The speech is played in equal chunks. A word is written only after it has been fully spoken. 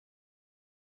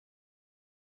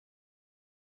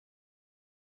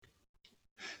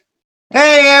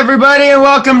everybody, and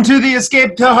welcome to the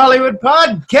Escape to Hollywood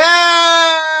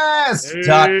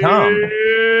podcast.com.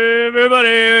 Hey,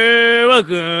 everybody,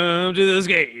 welcome to the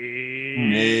Escape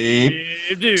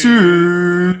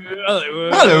to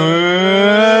Hollywood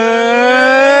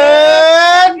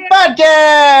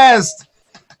podcast.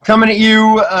 Coming at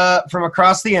you from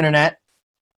across the internet.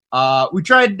 We're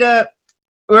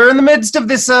in the midst of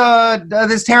this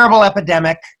terrible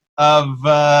epidemic of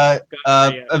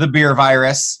the beer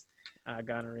virus.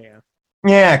 Gonorrhea.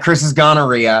 Yeah, Chris's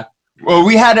gonorrhea. Well,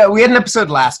 we had an episode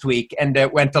last week, and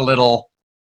it went a little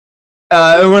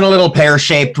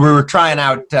pear-shaped. We were trying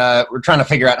to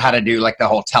figure out how to do like the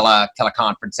whole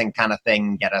teleconferencing kind of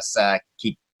thing, get us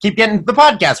keep getting the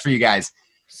podcast for you guys.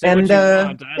 Say and what you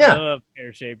want. yeah. I love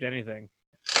pear-shaped anything.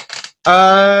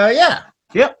 Yeah.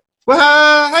 Yep.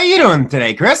 Well, how you doing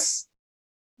today, Chris?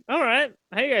 All right.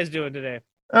 How you guys doing today?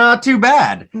 Too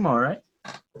bad. I'm all right.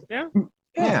 Yeah.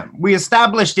 Yeah, we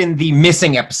established in the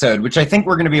missing episode, which I think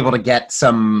we're going to be able to get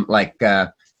some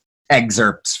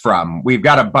excerpts from. We've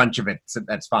got a bunch of it, so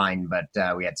that's fine, but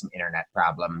we had some internet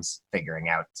problems figuring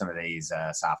out some of these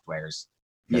softwares.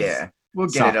 Yeah, we'll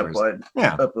get it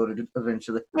uploaded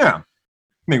eventually. Yeah, I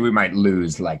think we might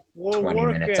lose like We're 20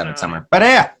 minutes working on it on somewhere. But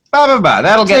yeah,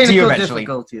 that'll get to you Technical eventually.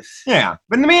 difficulties. Yeah,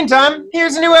 but in the meantime,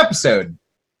 here's a new episode.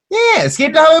 Yeah,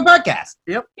 Escape to Hollywood podcast.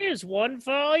 Here's one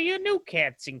for all you new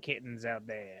cats and kittens out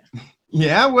there.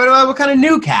 Yeah, what kind of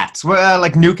new cats?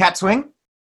 Like new cat swing?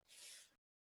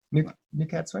 New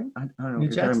cat swing? I don't know New what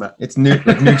you're Jack? talking about. It's new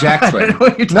Jack I swing. don't know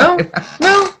what you're No? talking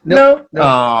about. No. No.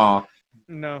 Oh,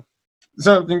 No.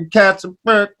 something cats are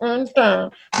breaking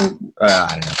down. I don't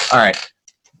know. All right.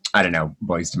 I don't know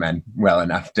Boys to Men well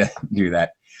enough to do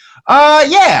that.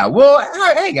 Yeah. Well,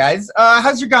 hey guys.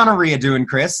 How's your gonorrhea doing,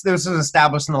 Chris? This was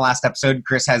established in the last episode.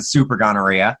 Chris has super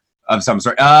gonorrhea of some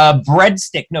sort.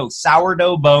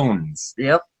 Sourdough bones.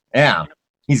 Yep. Yeah.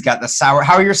 He's got the sour.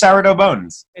 How are your sourdough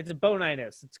bones? It's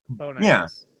bonitis. It's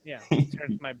bonitis. Yeah. Yeah. It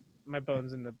turns my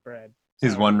bones into bread.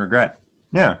 His So, one regret.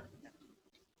 Yeah.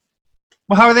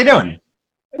 Well, how are they doing?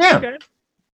 it's Yeah. okay.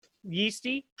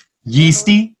 Yeasty.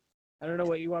 Yeasty? I don't know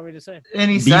what you want me to say.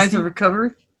 Any Beastie? signs of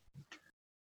recovery?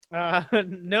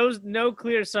 No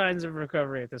clear signs of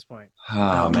recovery at this point.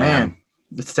 Oh, man,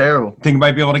 it's terrible. Think you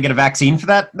might be able to get a vaccine for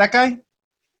that guy?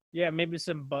 Yeah, maybe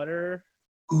some butter.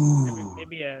 Ooh.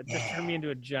 Maybe just turn me into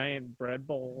a giant bread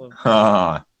bowl of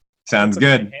Oh, sounds put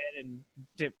my good. head and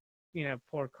dip,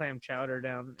 pour clam chowder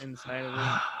down inside of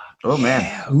it. Oh man,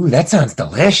 Yeah. Ooh, that sounds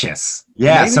delicious.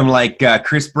 Yeah, Maybe. some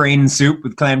crisp brain soup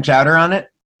with clam chowder on it.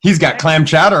 He's got clam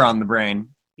chowder on the brain.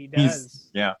 He He's- does.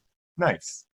 Yeah.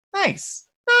 Nice.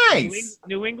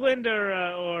 New England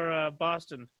or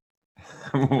Boston? is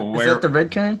where that the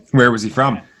red kind? where was he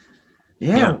from?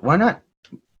 Yeah, Yeah. why not?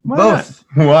 Why Both.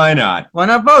 not? Why not? Why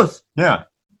not both? Yeah.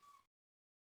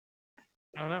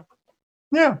 I don't know.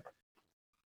 Yeah.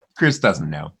 Chris doesn't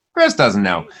know. Chris doesn't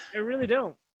know. I really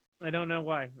don't. I don't know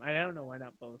why. I don't know why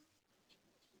not both.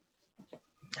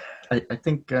 I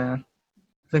think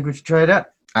we should try it out.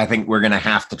 I think we're gonna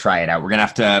have to try it out. We're gonna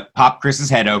have to pop Chris's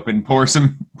head open, pour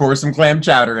some clam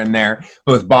chowder in there,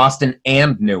 both Boston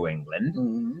and New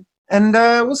England, and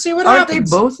we'll see what Aren't happens.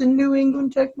 they both in New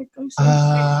England technically?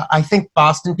 I think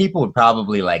Boston people would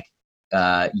probably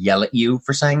yell at you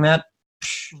for saying that.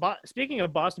 Speaking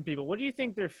of Boston people, what do you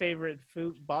think their favorite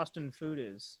Boston food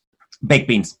is? Baked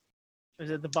beans. Is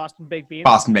it the Boston baked beans?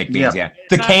 Boston baked beans, yeah. It's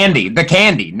The not-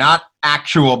 candy, not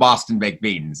actual Boston baked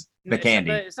beans. The candy.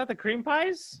 It's not the cream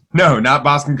pies? No, not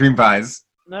Boston cream pies.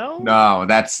 No? No,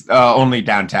 that's only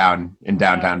downtown, in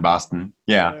downtown Boston.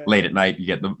 Yeah, Alright. late at night you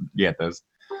get those.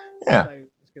 Yeah.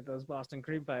 Let's get those Boston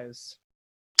cream pies.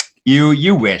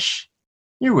 You wish,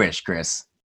 Chris.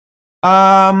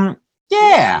 Yeah.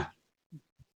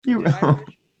 You. Do I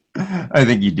wish? I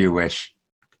think you do wish.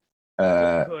 Could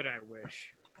I wish?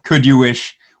 Could you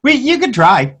wish? You could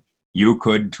try. You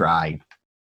could try.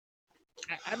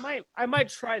 I might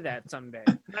try that someday.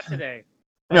 Not today.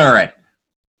 All right.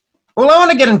 Well, I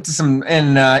want to get into some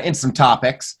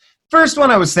topics. First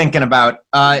one I was thinking about You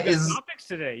got is topics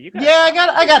today. You got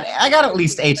I got at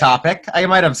least a topic. I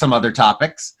might have some other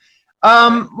topics.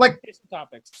 some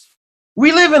topics.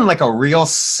 We live in a real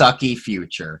sucky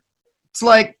future. It's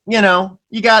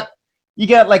you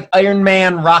got like Iron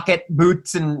Man rocket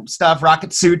boots and stuff,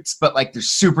 rocket suits, but they're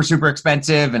super, super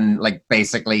expensive and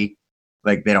basically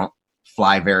they don't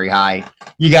fly very high.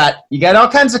 You got all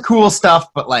kinds of cool stuff,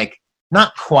 but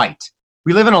not quite.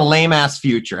 We live in a lame ass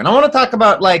future. And I want to talk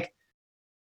about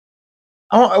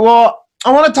I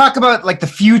want to talk about the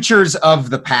futures of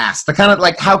the past. The kind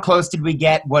of how close did we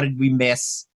get? What did we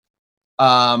miss?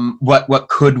 What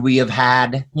could we have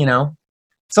had?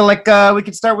 So like we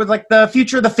could start with like the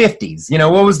future of the 50s. You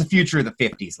know, what was the future of the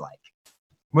 50s like?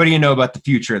 What do you know about the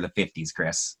future of the 50s,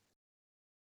 Chris?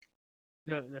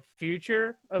 The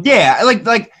future of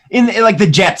like in like the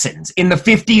Jetsons. In the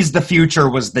 50s, the future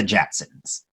was the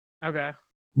Jetsons. Okay.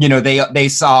 You know, they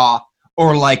saw,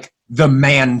 or like the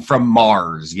man from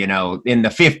Mars, you know, in the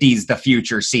 50s, the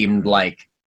future seemed like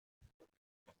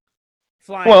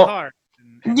flying cars.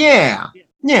 Yeah,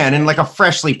 and in like a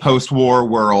freshly post-war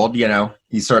world, you know,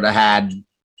 he sort of had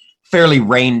fairly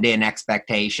reined-in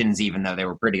expectations, even though they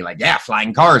were pretty like, yeah,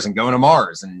 flying cars and going to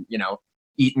Mars and, you know,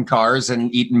 eating cars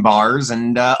and eating bars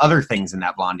and other things in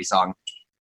that Blondie song.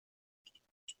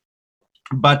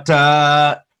 But,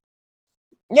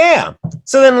 yeah.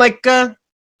 So then, like,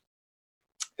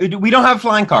 we don't have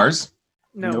flying cars.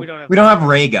 No, Nope. we don't have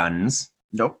ray guns.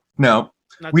 Nope. No.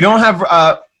 Not We don't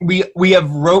have we have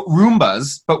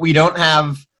Roombas, but we don't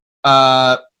have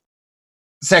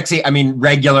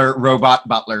regular robot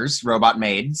butlers, robot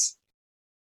maids.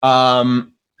 No.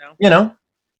 You know,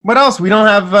 what else? We don't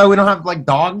have like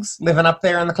dogs living up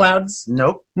there in the clouds.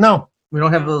 Nope. No. We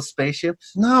don't have those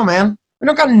spaceships. No, man. We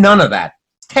don't got none of that.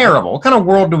 It's terrible. What kind of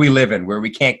world do we live in where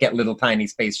we can't get little tiny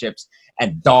spaceships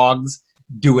and dogs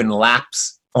doing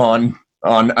laps on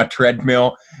a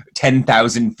treadmill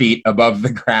 10,000 feet above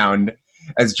the ground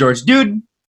as George... Dude,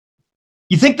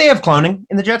 you think they have cloning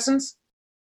in the Jetsons?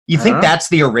 You think that's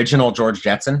the original George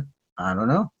Jetson? I don't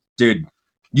know. Dude,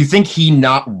 you think he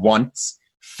not once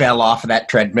fell off of that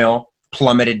treadmill,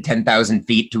 plummeted 10,000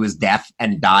 feet to his death,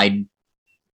 and died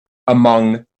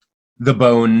among the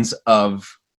bones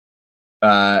of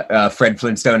Fred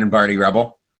Flintstone and Barney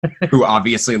Rubble, who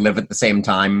obviously live at the same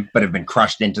time, but have been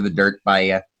crushed into the dirt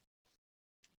by...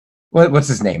 what's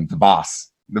his name? The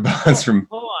boss. The boss from...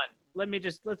 Hold on.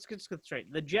 Let's get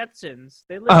straight. The Jetsons,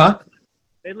 they live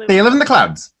they live in the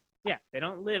clouds. Yeah, they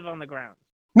don't live on the ground.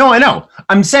 No, I know.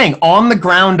 I'm saying on the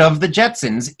ground of the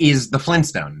Jetsons is the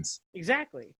Flintstones.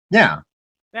 Exactly. Yeah.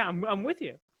 Yeah, I'm with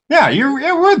you. Yeah,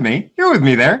 you're with me. You're with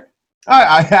me there.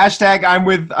 Hashtag I'm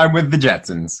with the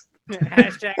Jetsons.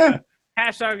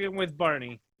 Hashtag with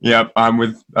Barney. Yep, I'm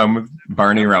with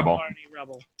Barney Rubble. Barney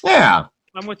Rubble. Yeah.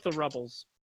 I'm with the Rubbles.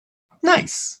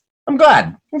 Nice. I'm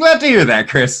glad to hear that,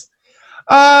 Chris.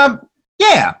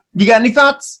 Yeah. You got any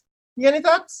thoughts?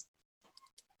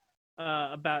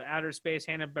 About outer space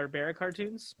Hanna-Barbera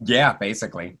cartoons? Yeah,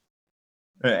 basically.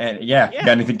 Yeah. Got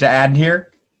anything to add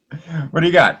here? What do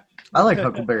you got? I like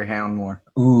Huckleberry Hound more.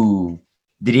 Ooh.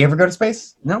 Did he ever go to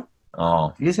space? No.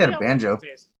 Oh. He just had a banjo.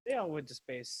 They all went to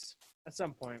space at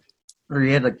some point. Or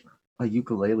he had like a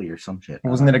ukulele or some shit.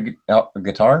 Wasn't it a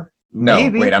guitar? No.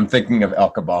 Maybe. Wait, I'm thinking of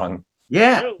El Kabong.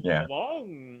 Yeah. Yeah.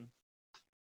 Long.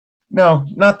 No,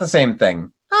 not the same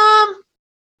thing.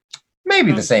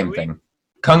 Maybe the same thing.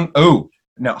 Hong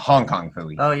Kong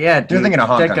Phooey. Oh yeah, dude. You're thinking of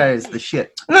Hong Kong. That guy is the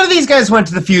shit. None of these guys went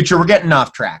to the future. We're getting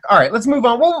off track. All right, let's move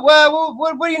on. Well,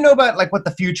 what do you know about like what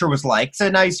the future was like? So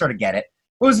now you sort of get it.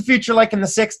 What was the future like in the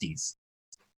 60s?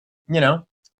 You know?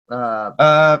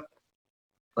 Like,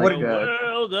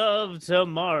 world of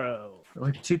tomorrow.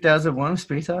 Like 2001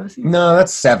 Space Odyssey? No,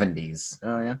 that's 70s.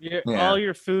 Oh yeah. All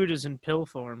your food is in pill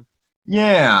form.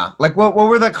 Yeah, like what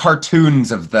were the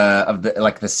cartoons of the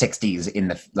like the 60s in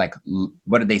the like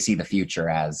what did they see the future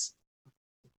as?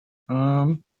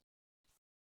 Well,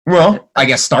 I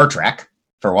guess Star Trek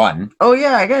for one. Oh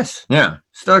yeah, I guess. Yeah,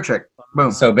 Star Trek.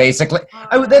 Boom. So basically,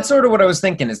 that's sort of what I was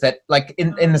thinking is that like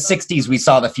in the 60s we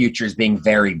saw the future as being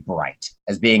very bright,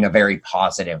 as being a very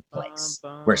positive place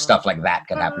where stuff like that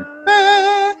could happen.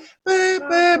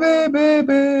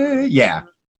 Yeah,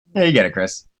 you get it,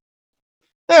 Chris.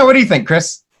 Yeah, what do you think,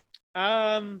 Chris?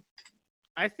 I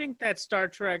think that Star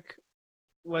Trek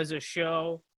was a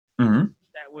show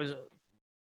that was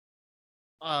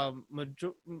a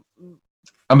Medusa.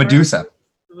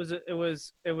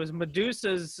 It was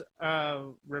Medusa's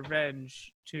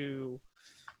revenge to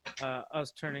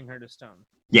us turning her to stone.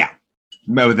 Yeah,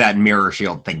 with that mirror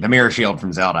shield thing, the mirror shield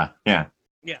from Zelda. Yeah.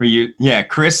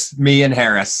 Chris, me, and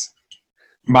Harris.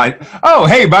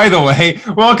 Hey, by the way,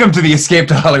 welcome to the Escape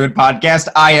to Hollywood podcast.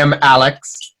 I am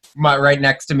Alex. Right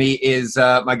next to me is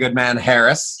my good man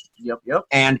Harris. Yep.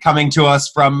 And coming to us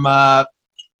from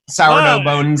Sourdough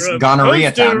Bones Gonorrhea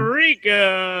Costa Town.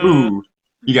 Rica. Ooh,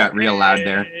 you got real loud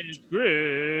there.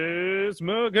 Chris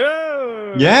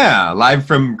McGo. Yeah, live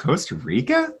from Costa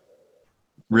Rica?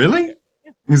 Really?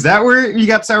 Is that where you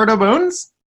got Sourdough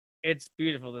Bones? It's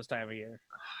beautiful this time of year.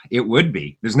 It would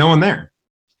be. There's no one there.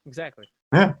 Exactly.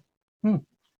 Yeah. No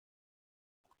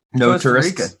Costa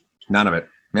tourists. Rica. None of it.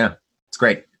 Yeah. It's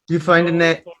great. Do you find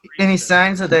any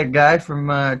signs of that guy from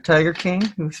Tiger King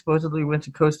who supposedly went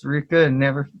to Costa Rica and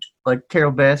never, like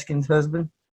Carol Baskin's husband?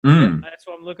 Yeah, that's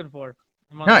what I'm looking for.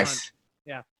 Nice.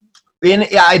 Yeah.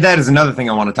 That is another thing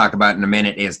I want to talk about in a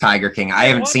minute is Tiger King. I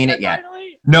haven't seen it yet.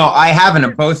 Finally? No, I haven't.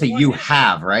 And both of you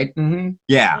have, right? Mm-hmm.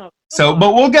 Yeah. But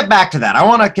we'll get back to that. I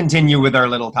want to continue with our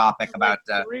little topic about...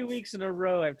 3 weeks in a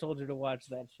row I've told you to watch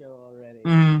that show already.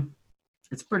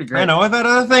 It's pretty great. I know, I've had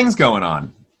other things going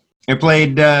on. I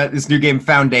played this new game,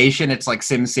 Foundation. It's like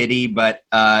SimCity, but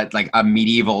like a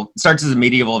medieval... Starts as a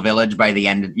medieval village. By the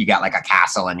end, you got like a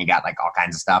castle and you got like all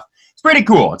kinds of stuff. It's pretty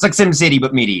cool. It's like SimCity,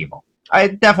 but medieval. I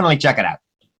definitely check it out.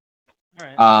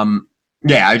 All right.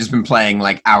 Yeah, I've just been playing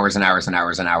like hours and hours and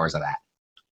hours and hours of that.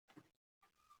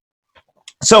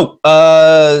 So,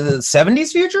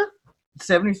 70s future?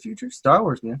 70s future? Star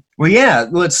Wars, man. Well, yeah.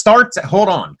 Well, it starts... Hold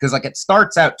on, because like it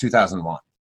starts out 2001.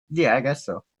 Yeah, I guess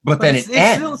so. But then it ends.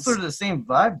 It's still sort of the same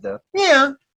vibe, though.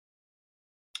 Yeah.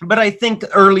 But I think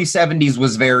early 70s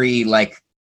was very, like,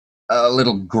 a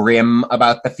little grim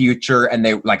about the future, and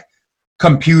they, like,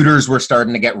 computers were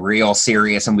starting to get real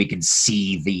serious, and we could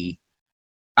see the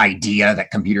idea that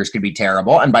computers could be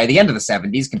terrible. And by the end of the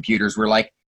 70s, computers were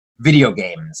like video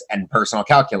games and personal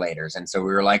calculators. And so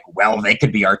we were like, well, they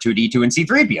could be R2-D2 and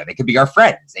C-3PO. They could be our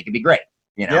friends. They could be great,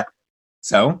 you know? Yeah.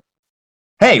 So,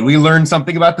 hey, we learned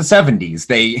something about the 70s.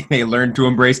 They learned to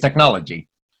embrace technology.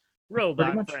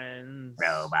 Robot friends.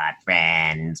 Robot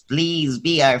friends. Please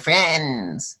be our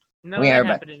friends. No, that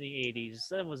happened in the 80s.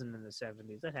 That wasn't in the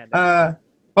 70s. That happened.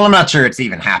 Well, I'm not sure it's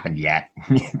even happened yet.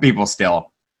 People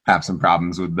still have some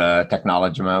problems with the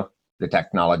technologimo. The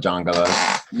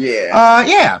technologongalos. Yeah.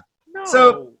 Yeah. No,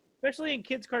 so, especially in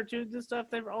kids' cartoons and stuff,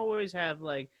 they've always have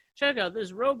like, check out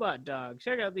this robot dog.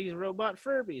 Check out these robot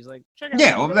Furbies. Like, check out.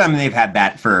 Yeah, well, I mean, they've had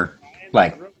that for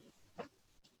like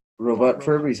robot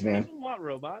Furbies, man. People want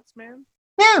robots, man.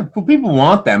 Yeah, well, people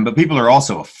want them, but people are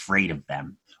also afraid of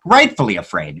them. Rightfully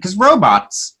afraid, because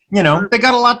robots, you know, they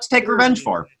got a lot to take revenge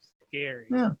for. Scary.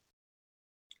 Yeah.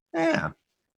 Yeah.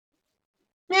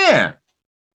 Yeah.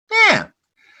 Yeah.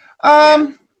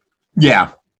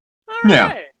 Yeah. All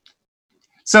right.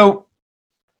 So,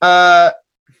 well,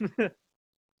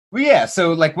 yeah.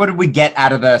 So, like, what did we get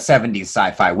out of the 70s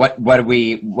sci-fi? What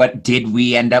did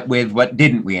we end up with? What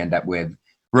didn't we end up with?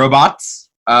 Robots.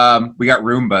 We got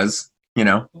Roombas. You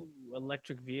know. Ooh,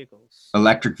 electric vehicles.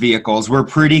 Electric vehicles. We're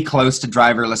pretty close to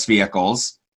driverless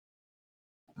vehicles.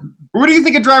 What do you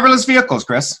think of driverless vehicles,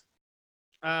 Chris?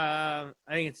 I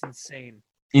think it's insane.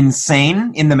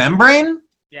 Insane in the membrane?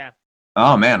 Yeah.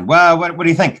 Oh man. Well, what do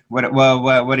you think? What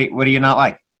do you not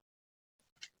like?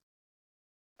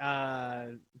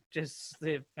 Just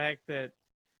the fact that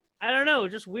I don't know,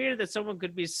 just weird that someone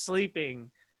could be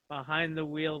sleeping behind the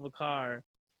wheel of a car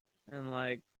and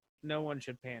like no one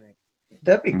should panic.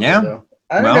 That'd be cool, though.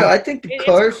 I don't know. I think the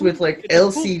cars cool. With like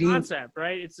LCD cool concept,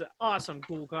 right? It's an awesome,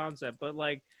 cool concept, but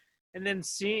like, and then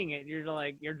seeing it, you're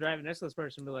driving next to this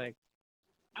person, and be like,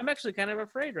 I'm actually kind of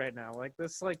afraid right now. Like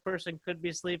this, like person could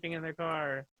be sleeping in their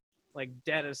car, like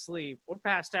dead asleep or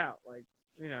passed out, like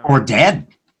you know, or dead.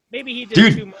 Maybe he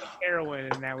did too much heroin,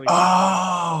 and now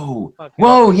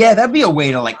whoa, yeah, that'd be a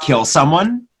way to like kill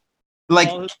someone. Like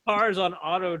all his car's on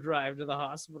auto drive to the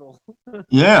hospital.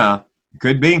 Yeah,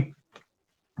 could be.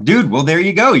 Dude, well, there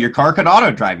you go. Your car could auto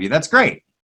drive you. That's great.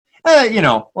 You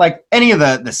know, like any of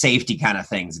the safety kind of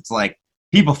things. It's like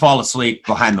people fall asleep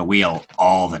behind the wheel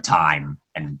all the time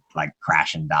and like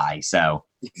crash and die. So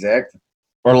exactly.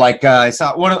 Or like I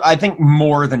saw I think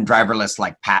more than driverless,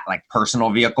 like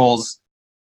personal vehicles,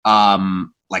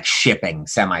 like shipping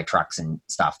semi-trucks and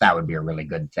stuff. That would be a really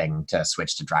good thing to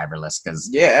switch to driverless because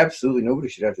yeah, absolutely. Nobody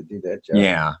should have to do that job.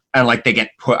 Yeah, and like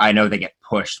I know they get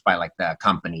pushed by like the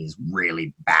companies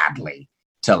really badly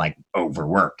to like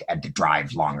overwork and to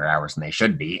drive longer hours than they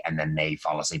should be, and then they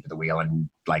fall asleep at the wheel and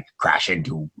like crash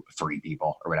into 3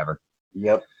 people or whatever.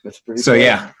 Yep, that's pretty. So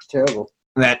yeah, it's terrible.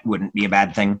 That wouldn't be a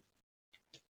bad thing.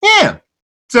 Yeah.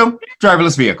 So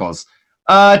driverless vehicles.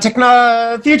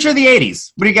 Future of the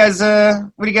 80s. What do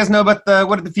you guys know about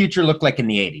what did the future look like in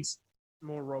the 80s?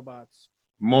 More robots.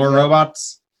 More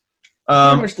robots?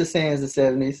 Pretty much the same as the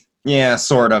 70s. Yeah,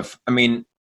 sort of. I mean,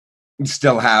 you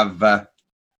still have no.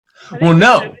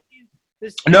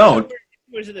 No.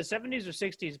 Was it the 70s or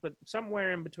 60s, but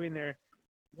somewhere in between there,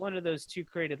 one of those two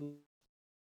created.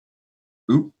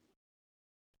 Ooh.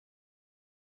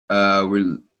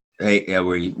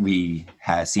 We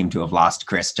seem to have lost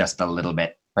Chris just a little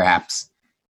bit, perhaps.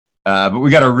 But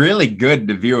we got a really good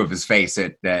view of his face.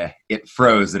 It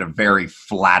froze at a very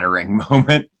flattering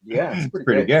moment. Yeah, it's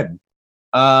pretty good.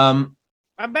 I'm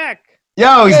back.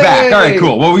 Yo, he's back. All right,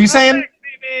 cool. What were you saying? Back,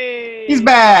 baby. He's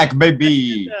back,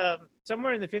 baby.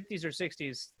 Somewhere in the 50s or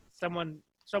 60s, someone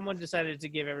decided to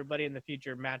give everybody in the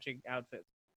future matching outfits.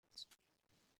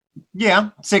 Yeah,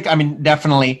 sick. I mean,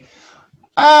 definitely.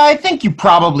 I think you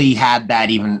probably had that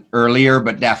even earlier,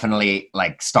 but definitely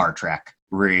like Star Trek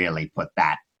really put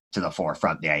that to the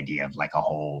forefront, the idea of like a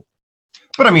whole.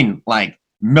 But I mean, like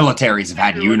militaries have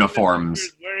had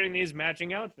uniforms. Wearing these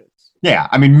matching outfits. Yeah,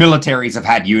 I mean, militaries have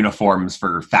had uniforms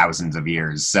for thousands of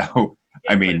years. So,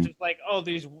 Yeah, I but mean, it's just like, oh,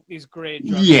 these great.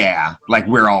 yeah, like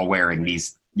we're all wearing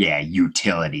these,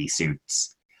 utility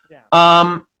suits.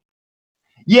 Yeah.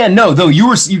 Yeah, no, though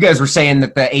you guys were saying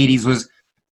that the 80s was,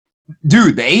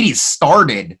 dude, the 80s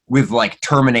started with like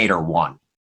Terminator 1.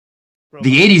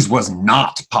 The 80s was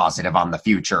not positive on the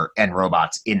future and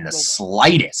robots in the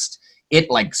slightest. It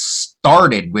like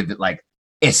started with like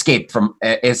escape from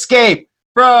LA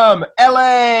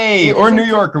or New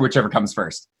York or whichever comes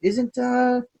first. Isn't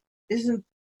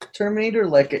Terminator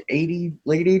like an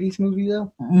late 80s movie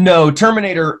though? No,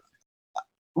 Terminator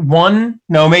 1.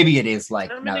 No, maybe it is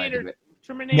like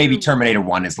maybe Terminator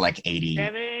 1 is like 80,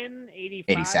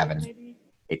 87, maybe?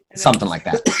 Something like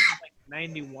that. Like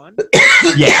 91.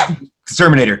 Yeah,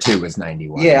 Terminator 2 is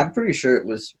 91. Yeah, I'm pretty sure it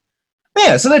was.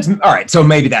 Yeah, so that's all right. So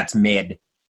maybe that's mid.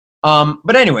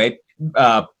 But anyway,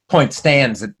 point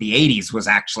stands that the 80s was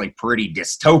actually pretty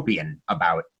dystopian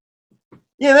about.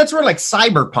 Yeah, that's where like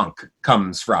cyberpunk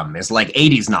comes from. Is like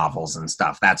 80s novels and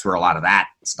stuff. That's where a lot of that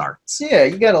starts. Yeah,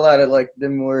 you got a lot of like the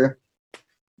more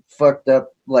fucked up,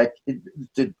 like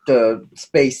the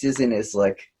space isn't as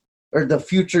like, or the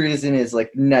future isn't as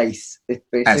like nice. It's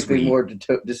basically more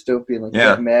dystopian, like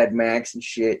that Mad Max and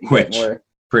shit. Which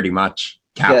pretty much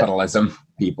capitalism.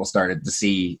 People started to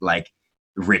see like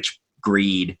rich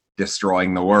greed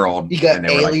destroying the world. You got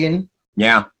Alien. Like,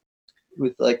 yeah.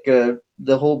 With like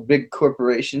the whole big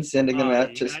corporation sending them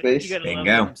out to space.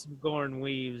 Bingo. Some Gorn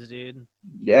Weaves, dude.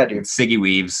 Yeah, dude. Siggy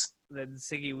Weaves.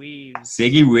 Siggy Weaves.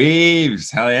 Siggy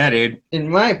Weaves. Hell yeah, dude. In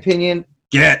my opinion,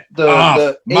 get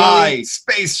off my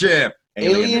spaceship.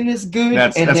 Alien is good,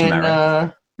 that's and then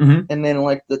right. And then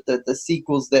like the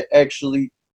sequels that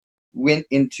actually went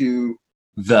into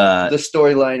the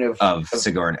storyline of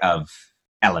Sigourney of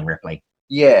Ellen Ripley.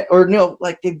 Yeah, or no,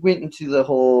 like they went into the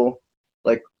whole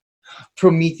like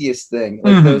Prometheus thing.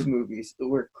 Like those movies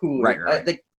were cool. Right. I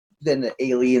think then the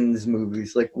Aliens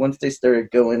movies, like once they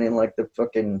started going in like the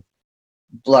fucking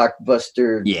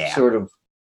blockbuster sort of,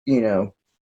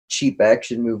 cheap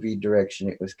action movie direction,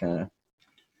 it was kind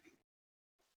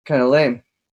of lame.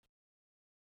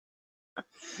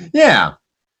 Yeah.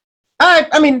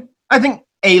 I mean, I think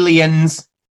Aliens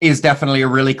is definitely a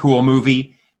really cool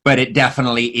movie, but it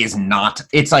definitely is not.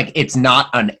 It's like, it's not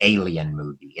an Alien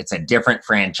movie. It's a different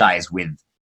franchise with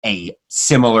a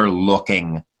similar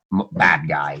looking bad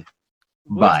guy.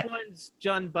 Which one's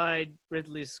done by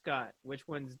Ridley Scott? Which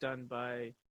one's done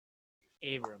by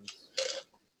Abrams?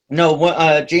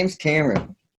 No, James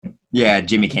Cameron. Yeah,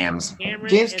 Jimmy Cams.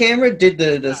 James Cameron did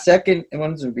the second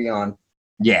ones and beyond.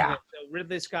 Yeah. So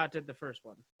Ridley Scott did the first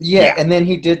one. Yeah, and then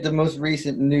he did the most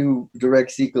recent new direct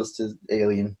sequels to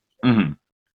Alien. Mm-hmm.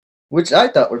 Which I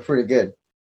thought were pretty good.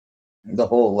 The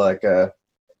whole the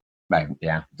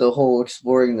whole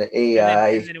exploring the AI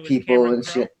and then people Cameron and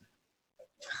Crowe. Shit.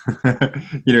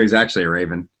 He's actually a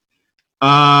Raven.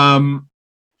 No,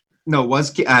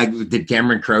 did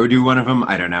Cameron Crowe do one of them?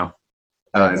 I don't know.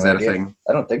 Is that a thing?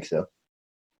 I don't think so.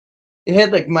 It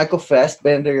had like Michael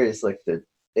Fassbender as like the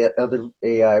other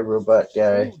AI robot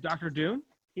guy. Ooh, Dr. Doom?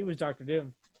 He was Dr.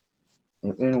 Doom.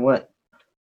 In what?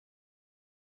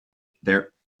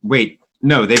 Wait,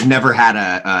 no, they've never had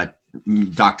a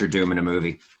Dr. Doom in a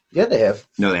movie. Yeah, they have.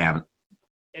 No, they haven't.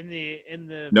 In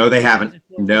the No, they haven't.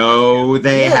 No,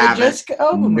 they haven't.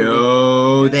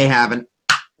 No, they haven't.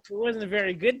 It wasn't a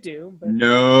very good Doom. But...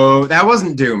 No, that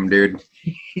wasn't Doom, dude.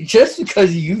 Just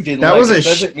because you didn't. That was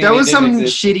some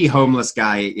shitty homeless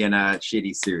guy in a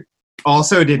shitty suit.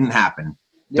 Also, didn't happen.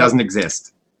 Yep. Doesn't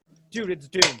exist. Dude, it's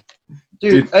Doom.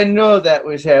 Dude, I know that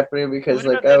was happening because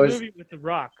what about that movie with The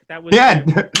Rock? That was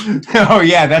Oh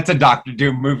yeah, that's a Dr.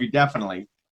 Doom movie, definitely.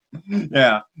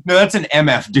 Yeah, no, that's an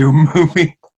MF Doom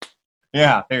movie.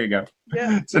 Yeah, there you go.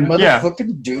 Yeah,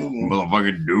 motherfucking Doom.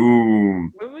 Motherfucking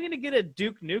Doom. When are we gonna get a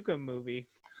Duke Nukem movie?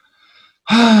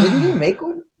 Didn't he make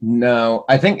one? No,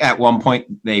 I think at one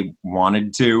point they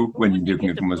wanted to when Duke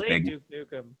Nukem was big.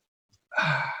 Duke Nukem.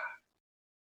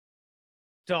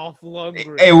 Dolph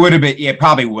Lundgren. It would have been. It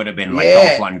probably would have been like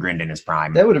Dolph Lundgren in his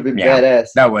prime. That would have been badass.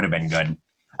 That would have been good.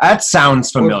 That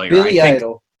sounds familiar. Or Billy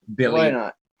Idol. Billy. Why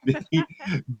not? You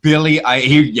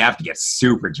have to get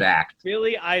super jacked.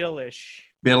 Billy Idolish.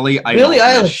 Billy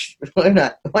Idolish. Why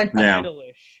not? Yeah.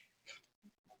 Idolish.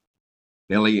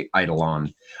 Billy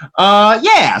Idolon.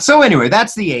 Yeah, so anyway,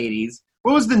 that's the 80s.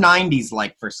 What was the 90s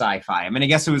like for sci-fi? I mean, I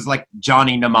guess it was like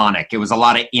Johnny Mnemonic. It was a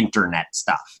lot of internet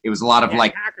stuff. It was a lot of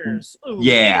like hackers. Ooh,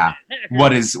 yeah.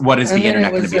 hackers. What is And the then it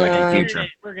internet going to was, be like in the future?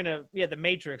 We're gonna the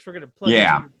Matrix. We're gonna plug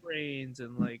Yeah. into your brains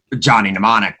and like Johnny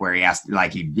Mnemonic, where he asked,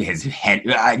 like, his head,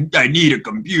 I need a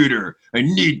computer. I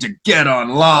need to get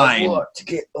online. I want to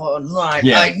get online.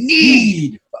 Yeah. I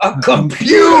need a computer.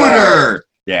 Computer!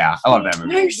 Yeah, I love that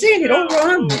movie. I've seen it over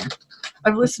on there.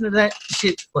 I've listened to that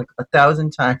shit like 1,000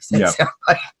 times. Yeah. That's how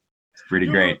It's pretty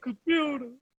great. Computer.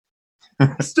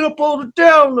 I stop all the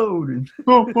downloading.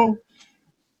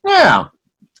 Yeah.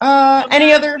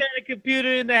 Any other? Got a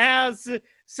computer in the house.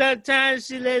 Sometimes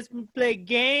she lets me play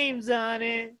games on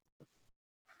it.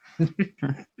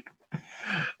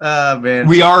 Man.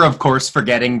 We are, of course,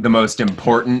 forgetting the most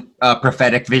important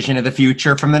prophetic vision of the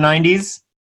future from the 90s,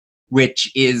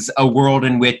 which is a world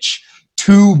in which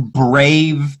two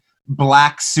brave,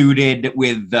 black-suited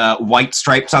with white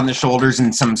stripes on the shoulders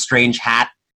and some strange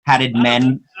hatted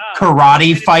men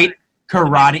karate fight.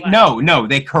 Karate? No,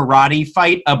 they karate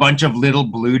fight a bunch of little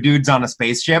blue dudes on a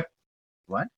spaceship.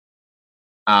 What?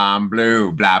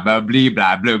 Blue, blah, blah, blee,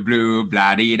 blah, blue, blue,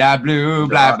 blah, dee, da, blue,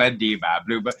 blah, blah, dee, blah,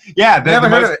 blue, blah. Yeah, Never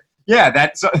heard of it. Yeah,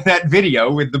 that video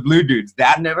with the blue dudes.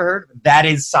 Never heard of it. That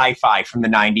is sci-fi from the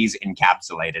 90s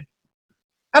encapsulated.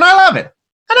 And I love it.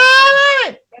 And I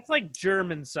love it. That's like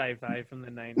German sci-fi from the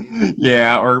 90s.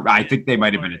 Yeah, or I think they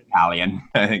might have been Italian.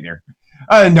 I think they're...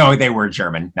 no, they were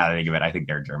German. Now that I think of it, I think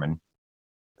they're German.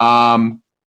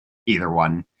 Either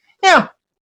one. Yeah.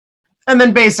 And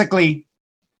then basically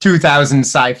 2000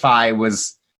 sci-fi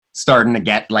was starting to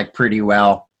get like pretty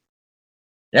well.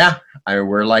 Yeah.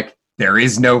 We're like, there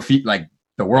is no like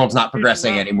the world's not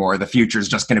progressing anymore. The future's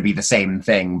just going to be the same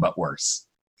thing, but worse.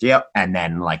 Yep. And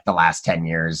then like the last 10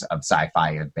 years of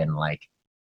sci-fi have been like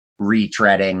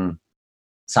retreading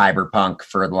cyberpunk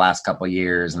for the last couple of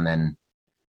years. And then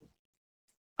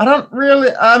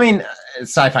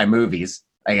sci-fi movies.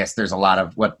 I guess there's a lot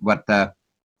of what the...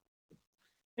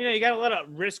 You got a lot of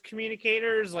wrist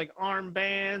communicators, like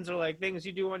armbands or like things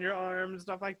you do on your arms,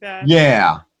 stuff like that.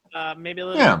 Yeah. Maybe a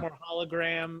little bit more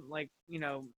hologram, like,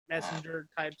 messenger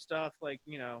type stuff, like,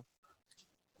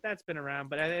 that's been around.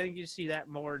 But I think you see that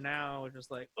more now,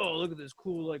 just like, oh, look at this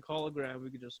cool, like, hologram.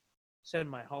 We could just send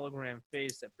my hologram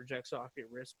face that projects off your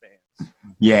wristbands.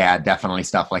 Yeah, definitely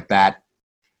stuff like that.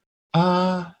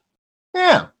 Yeah.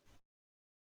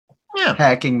 Yeah.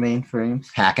 Hacking mainframes.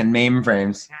 Hacking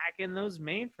Hacking those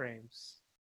mainframes.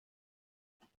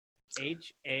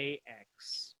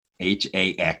 HAX.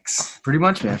 HAX. Pretty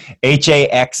much, man.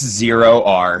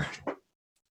 HAX0R.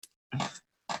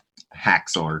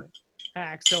 Haxord.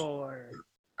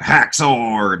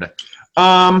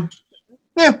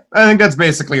 Yeah, I think that's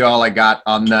basically all I got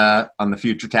on the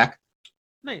future tech.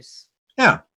 Nice.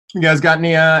 Yeah. You guys got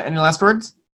any last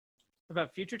words?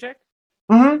 About future tech?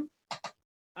 Mm-hmm.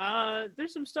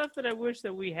 There's some stuff that I wish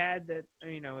that we had that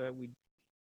that we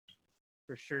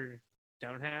for sure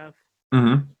don't have.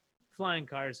 Mm-hmm. Flying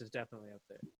cars is definitely up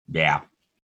there. Yeah.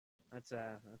 That's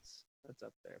up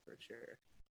there for sure.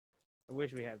 I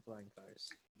wish we had flying cars.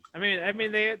 I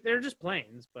mean they're just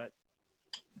planes, but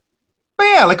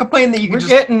yeah, like a plane that you can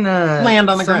just getting land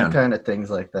on the some ground. Kind of things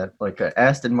like that. Like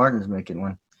Aston Martin's making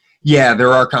one. Yeah,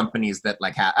 there are companies that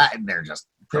like they're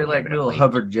like little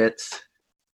hover jets.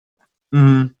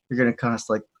 Mm-hmm. They're gonna cost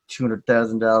like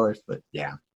 $200,000, but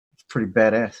yeah, it's pretty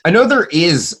badass. I know there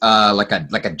is like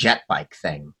a jet bike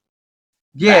thing.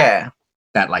 Yeah,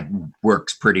 that like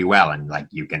works pretty well, and like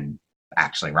you can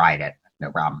actually ride it,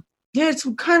 no problem. Yeah, it's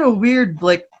kind of weird.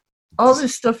 Like all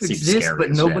this stuff exists,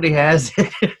 but nobody has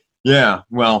it. Yeah,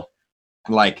 well,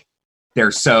 like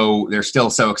they're still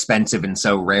so expensive and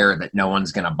so rare that no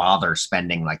one's gonna bother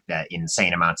spending like the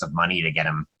insane amounts of money to get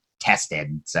them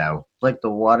tested. So like the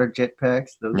water jet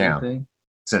packs, those things.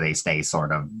 So they stay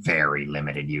sort of very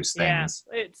limited use things.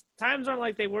 Yeah, times aren't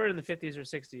like they were in the 50s or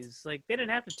 60s. Like they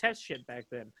didn't have to test shit back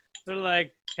then. They're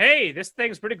like, hey, this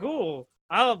thing's pretty cool.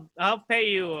 I'll pay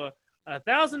you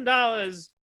 $1,000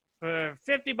 for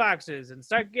 50 boxes and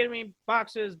start getting me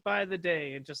boxes by the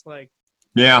day. And just like,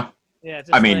 yeah,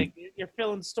 just like you're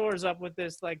filling stores up with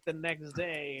this like the next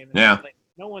day. And it's like,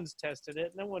 no one's tested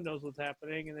it. No one knows what's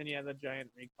happening. And then you have a giant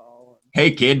recall.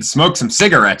 Hey, kids, smoke some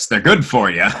cigarettes. They're good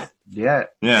for you. Yeah.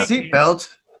 Yeah. Seatbelts.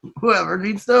 Whoever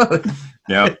needs those.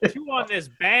 Yeah. You want this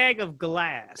bag of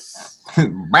glass.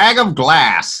 Bag of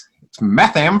glass. It's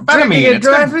methamphetamine. Drinking and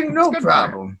driving, no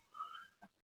problem.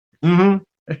 Mm-hmm.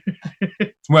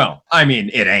 Well, I mean,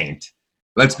 it ain't.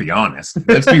 Let's be honest.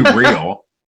 Let's be real.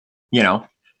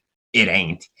 It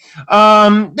ain't.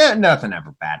 Nothing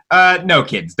ever bad. No,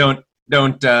 kids, don't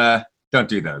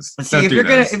do those. See, Don't if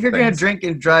you're gonna drink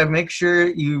and drive, make sure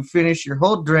you finish your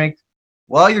whole drink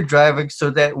while you're driving, so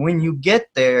that when you get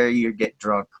there, you get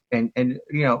drunk, and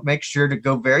make sure to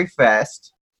go very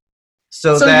fast,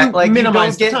 so that you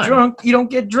don't get drunk. You don't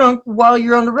get drunk while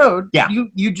you're on the road. Yeah,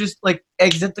 you just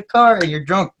exit the car and you're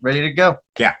drunk, ready to go.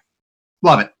 Yeah,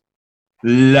 love it.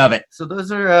 So those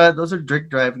are drink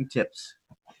driving tips.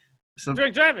 So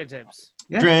drink driving tips.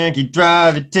 Yeah. Drinky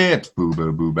driving tips.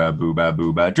 Booba booba booba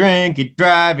booba. Drinky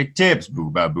driving tips.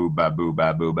 Booba booba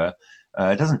booba booba.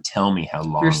 It doesn't tell me how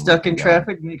long. If you're stuck in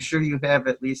traffic, make sure you have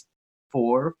at least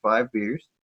 4 or 5 beers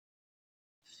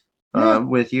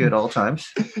with you at all times.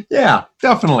 Yeah,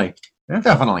 definitely. Yeah.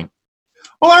 Definitely.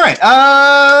 Well, all right.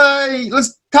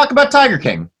 Let's talk about Tiger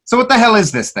King. So what the hell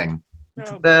is this thing?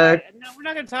 No, we're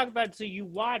not going to talk about it until you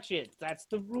watch it. That's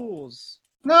the rules.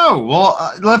 No,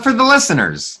 well, for the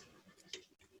listeners,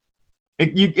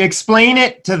 you explain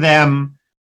it to them.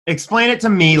 Explain it to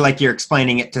me like you're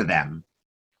explaining it to them.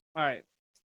 All right.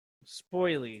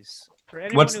 Spoilies. For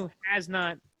anyone who has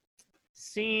not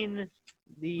seen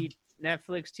the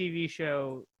Netflix TV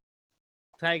show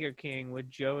Tiger King with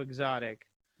Joe Exotic.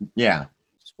 Yeah.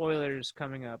 Spoilers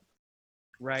coming up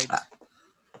right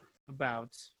about.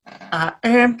 I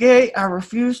am gay. I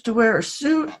refuse to wear a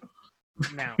suit.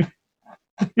 Now.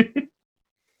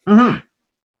 Mm-hmm.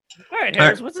 All right,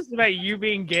 Harris, what's this about you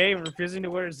being gay and refusing to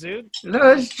wear a suit?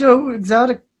 No, it's Joe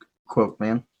Exotic quote,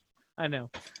 man. I know.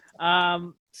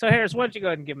 So, Harris, why don't you go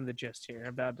ahead and give him the gist here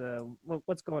about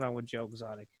what's going on with Joe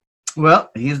Exotic? Well,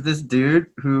 he's this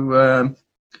dude who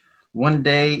one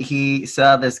day he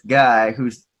saw this guy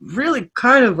who's really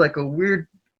kind of like a weird,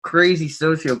 crazy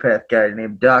sociopath guy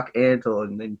named Doc Antle,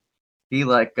 and then he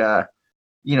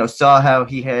saw how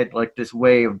he had this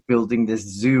way of building this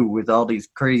zoo with all these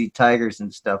crazy tigers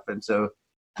and stuff, and so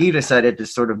he decided to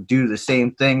sort of do the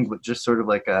same thing, but just sort of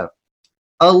like a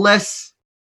less,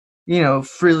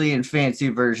 frilly and fancy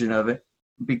version of it,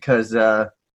 because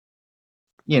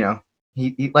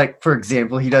he for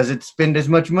example, he doesn't spend as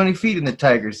much money feeding the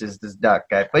tigers as this Doc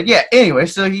guy. But yeah, anyway,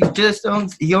 so he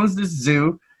owns this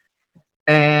zoo.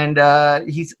 And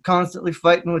he's constantly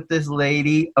fighting with this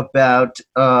lady about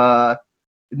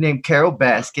named Carol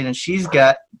Baskin, and she's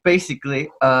got basically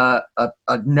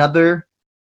another.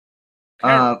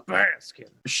 Carol Baskin.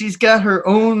 She's got her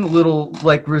own little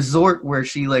resort where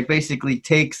she basically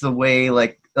takes away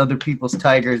other people's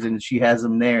tigers, and she has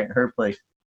them there at her place.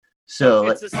 So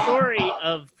it's a story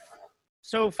of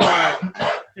so far.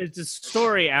 It's a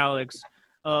story, Alex,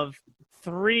 of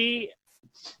 3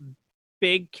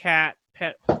 big cat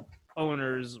pet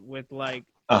owners with zoos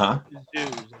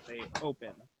that they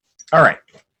open. All right.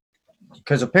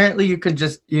 Because apparently you could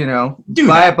just,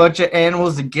 buy a bunch of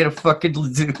animals and get a fucking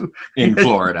zoo. In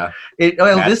Florida.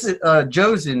 This is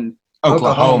Joe's in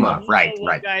Oklahoma. Right.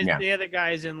 Yeah. The other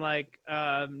guy's in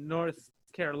North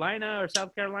Carolina or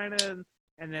South Carolina,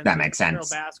 and then that makes Carol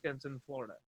sense. Baskin's in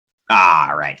Florida.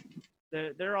 Ah, right.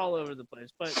 They're all over the place,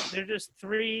 but they're just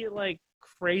 3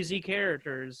 crazy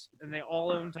characters, and they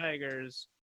all own tigers.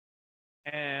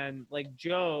 And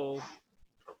Joe,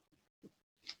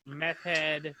 meth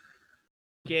head,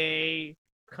 gay,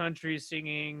 country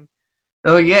singing.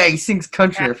 Oh yeah, he sings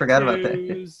country. I forgot about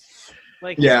that.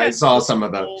 I saw some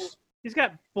of those. He's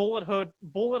got bullet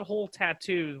hole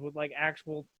tattoos with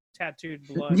actual tattooed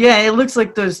blood. Yeah, it looks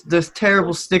like those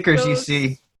terrible stickers you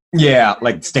see. Yeah,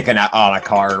 sticking out on a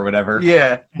car or whatever.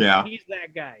 Yeah. He's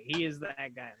that guy. He is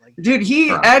that guy. Dude, he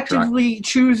actively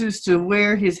chooses to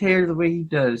wear his hair the way he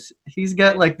does. He's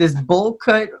got this bowl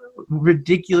cut,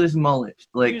 ridiculous mullet.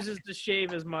 He uses to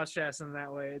shave his mustache in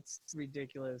that way. It's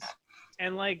ridiculous.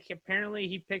 And apparently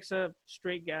he picks up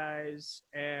straight guys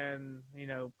and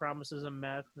promises them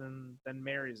meth and then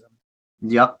marries them.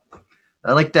 Yep.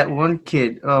 I like that one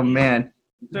kid. Oh man,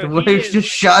 so the way he just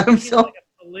shot himself. He's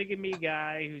a polygamy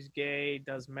guy who's gay,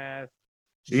 does meth,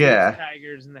 shoots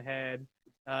tigers in the head.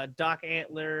 Doc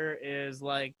Antler is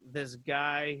this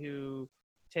guy who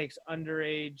takes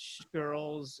underage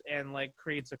girls and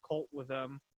creates a cult with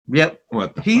them. Yep.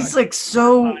 What the He's fuck?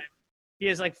 So. He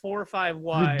has 4 or 5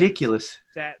 wives. Ridiculous.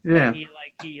 That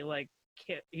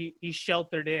he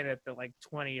sheltered in at the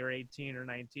 20 or 18 or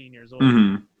 19 years old.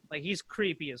 Mm-hmm. He's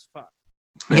creepy as fuck.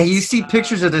 Yeah, you see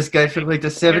pictures of this guy from the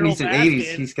 70s and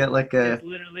 80s. He's got it's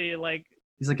literally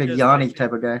he's a Yanni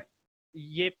type of guy.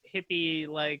 Hippie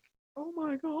oh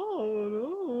my god,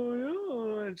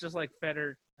 oh yeah. It's just fed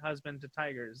her husband to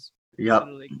tigers. Yep.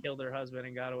 Literally killed her husband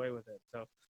and got away with it. So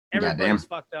everybody's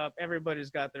fucked up. Everybody's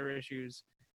got their issues.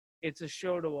 It's a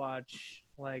show to watch.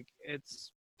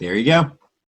 It's there you go.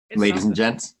 ladies and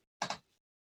gents.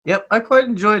 Yep, I quite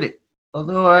enjoyed it.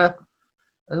 Although I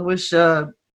wish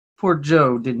poor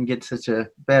Joe didn't get such a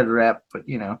bad rap, but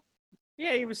you know.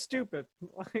 Yeah, he was stupid.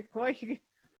 Like, why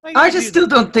I just still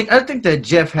don't think. I think that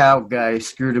Jeff Howe guy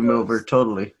screwed him over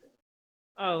totally.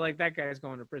 Oh, like that guy's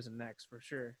going to prison next for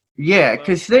sure. Yeah,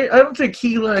 because I don't think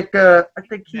he like. I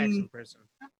think Next in prison.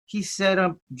 he set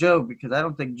up Joe because I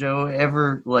don't think Joe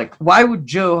ever like. Why would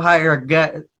Joe hire a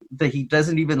guy that he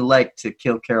doesn't even like to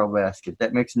kill Carol Baskin?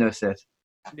 That makes no sense.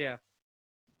 Yeah.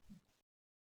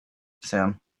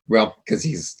 Sam. Well, because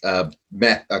he's a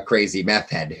crazy meth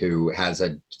head who has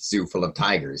a zoo full of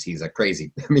tigers. He's a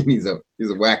crazy. I mean, he's a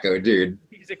wacko dude.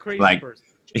 He's a crazy person.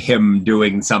 Him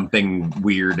doing something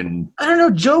weird and I don't know.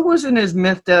 Joe wasn't as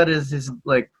methed out as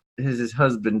his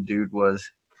husband dude was.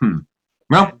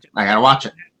 Well, I gotta watch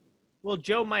it. Well,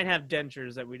 Joe might have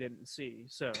dentures that we didn't see,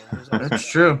 so that's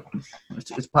true.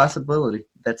 It's a possibility.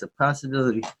 That's a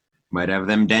possibility. Might have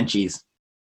them denchies.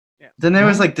 Yeah. Then there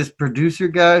was like this producer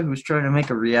guy who was trying to make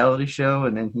a reality show,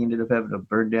 and then he ended up having to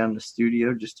burn down the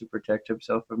studio just to protect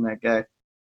himself from that guy.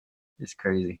 It's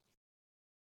crazy.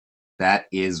 That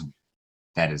is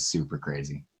super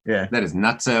crazy. Yeah. That is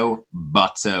nutso,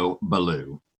 butso,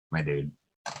 baloo, my dude.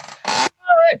 All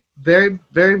right. Very,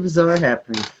 very bizarre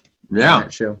happening. Yeah. On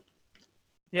that show.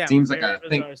 Yeah. Seems like a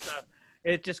thing. Stuff.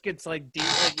 It just gets like deep.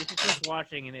 Like you're just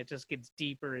watching, and it just gets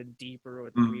deeper and deeper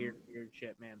with weird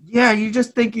shit, man. Yeah, you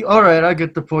just think, all right, I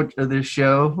get the point of this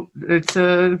show. It's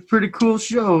a pretty cool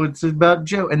show. It's about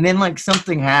Joe, and then like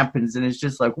something happens, and it's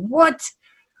just like, what?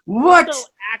 No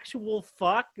actual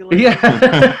fuck. Like,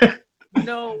 yeah.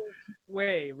 No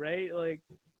way, right? Like,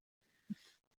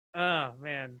 oh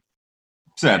man.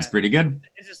 So that's pretty good.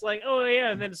 It's just like, oh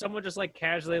yeah, and then someone just like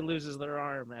casually loses their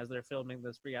arm as they're filming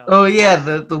this reality. Oh yeah,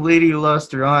 the lady who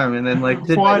lost her arm, and then like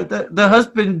the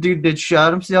husband dude that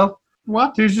shot himself.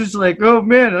 What? He's just like, oh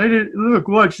man, I didn't look.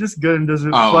 Watch, this gun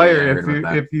doesn't fire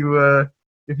if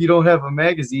you don't have a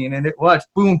magazine in it. Watch,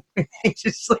 boom, he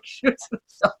just like shoots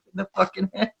himself in the fucking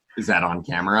head. Is that on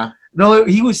camera? No,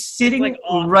 he was sitting like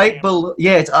right below.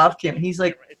 Yeah, it's off camera. He's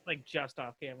like, it's like just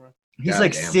off camera. He's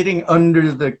like sitting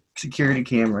under the security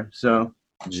camera. So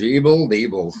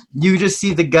Jeeble-deeble. You just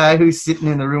see the guy who's sitting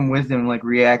in the room with him like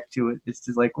react to it. It's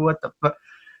just like, what the fuck?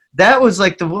 That was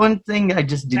like the one thing I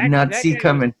just did not see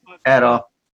coming at all.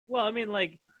 Well, I mean,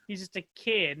 like, he's just a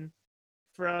kid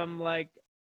from like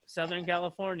Southern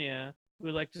California who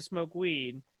liked to smoke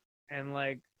weed, and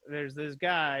like there's this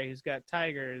guy who's got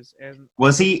tigers. And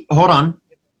was he? Hold on.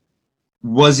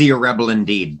 Was he a rebel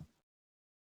indeed?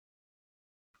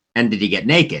 And did he get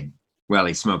naked? Well,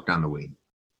 he smoked on the weed.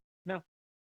 No.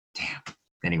 Damn.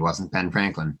 Then he wasn't Ben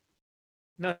Franklin.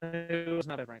 No, it was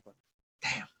not Ben Franklin.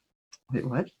 Damn. Wait,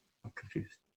 what? I'm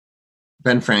confused.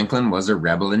 Ben Franklin was a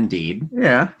rebel indeed.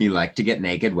 Yeah. He liked to get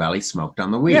naked while he smoked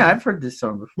on the weed. Yeah, I've heard this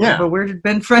song before. Yeah. But where did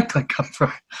Ben Franklin come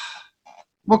from?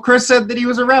 Well, Chris said that he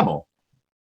was a rebel.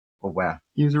 Oh, wow.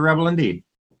 He was a rebel indeed.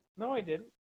 No, I didn't.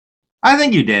 I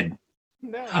think you did.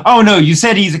 No. Oh, no, you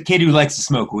said he's a kid who likes to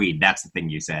smoke weed. That's the thing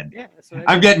you said. Yeah, that's what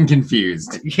I'm getting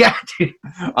confused Yeah, dude.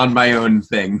 on my own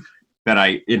thing that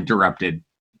I interrupted.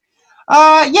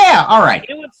 Yeah, all right.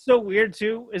 You know what's so weird,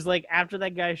 too, is like after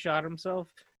that guy shot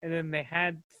himself, and then they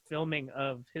had filming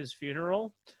of his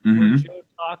funeral, where Joe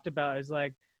talked about, is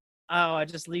like, oh, I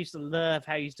just used to love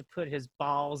how he used to put his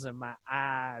balls in my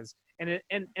eyes. And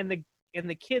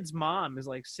the kid's mom is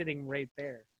like sitting right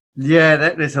there. Yeah,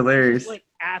 that is hilarious. She's, like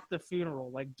at the funeral,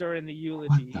 like during the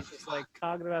eulogy, he's just like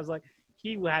talking about, like,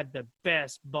 he had the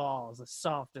best balls, the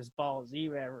softest balls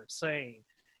you've ever seen.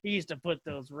 He used to put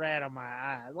those right on my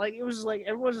eyes. Like, it was just like,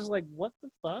 everyone's just like, what the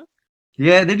fuck?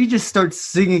 Yeah, then he just starts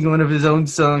singing one of his own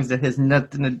songs that has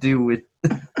nothing to do with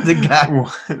the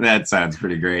guy. That sounds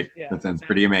pretty great. Yeah, that sounds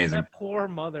pretty amazing. That poor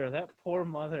mother.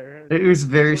 It was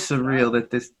very surreal that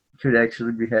this could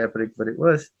actually be happening, but it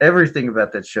was. Everything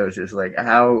about that show is just like,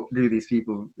 how do these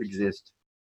people exist?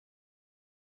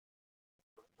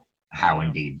 How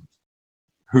indeed.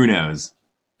 Who knows?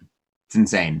 It's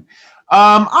insane.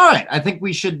 All right, I think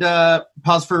we should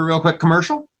pause for a real quick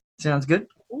commercial. Sounds good.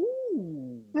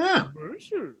 Ooh. Yeah.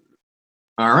 Commercial.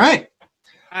 All right.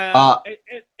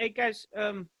 Hey guys,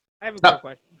 I have a quick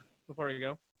question before we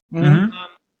go. Mm-hmm.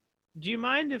 Do you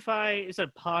mind if I, instead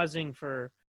of pausing for,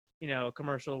 a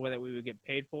commercial that we would get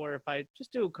paid for, if I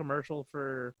just do a commercial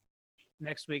for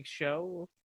next week's show?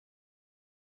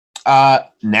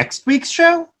 Next week's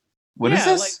show? What is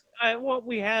this? What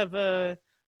we have, well,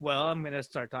 I'm going to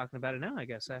start talking about it now, I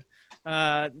guess.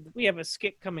 We have a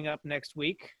skit coming up next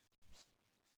week.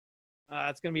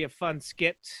 It's going to be a fun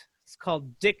skit. It's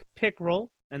called Dick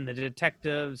Pickerel and the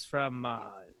Detectives from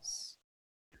Mars.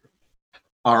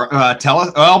 Tell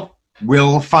us. Well,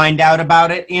 we'll find out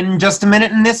about it in just a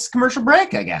minute in this commercial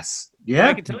break, I guess. Yeah.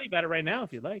 I can tell you about it right now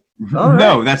if you'd like. All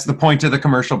No, right. that's the point of the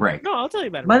commercial break. No, I'll tell you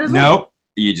about it. Might as well. Nope.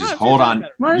 You just No, hold I'll on. tell you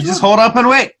about it. Might as You just well. hold up and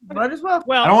wait. Might as well.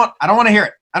 Well, I don't want to hear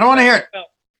it. I don't want to hear it. well,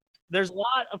 there's a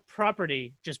lot of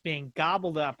property just being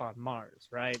gobbled up on Mars,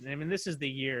 right? I mean, this is the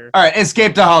year. All right,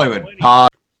 Escape to Hollywood.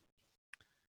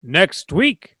 Next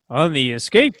week on the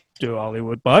Escape to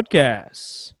Hollywood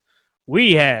podcast,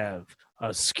 we have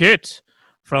a skit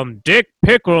from Dick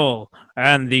Pickerel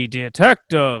and the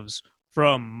detectives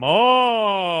from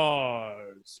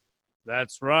Mars.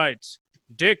 That's right,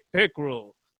 Dick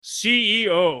Pickerel,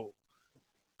 CEO,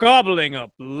 gobbling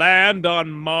up land on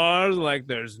Mars like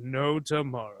there's no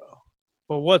tomorrow.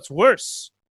 But what's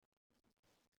worse,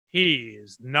 he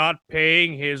is not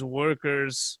paying his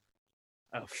workers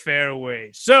a fair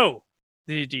wage. So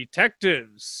the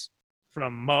detectives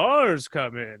from Mars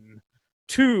come in.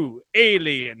 2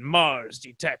 alien Mars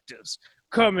detectives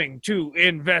coming to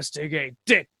investigate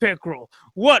Dick Pickerel.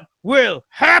 What will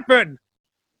happen?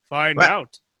 Find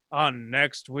out on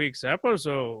next week's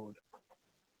episode.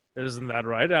 Isn't that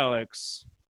right, Alex?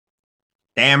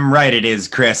 Damn right it is,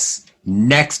 Chris.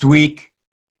 Next week,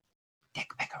 Dick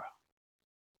Pickerel.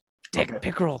 Dick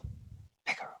Pickerel.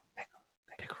 Pickerel.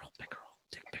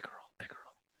 Dick Pickerel.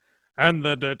 And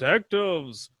the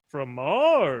detectives from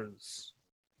Mars.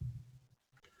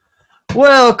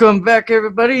 Welcome back,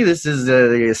 everybody. This is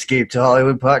the Escape to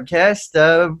Hollywood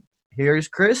podcast. Here's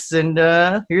Chris, and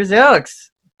here's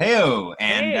Alex. Heyo,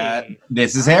 and Hey.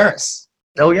 this is Harris.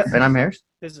 Oh, yeah, and I'm Harris.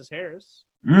 This is Harris.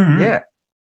 Mhm. Yeah,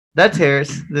 that's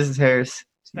Harris. This is Harris.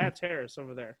 That's Harris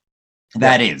over there.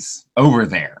 That is over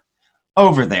there.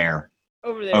 Over there.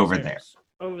 Over there. Over Harris.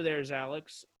 Over there's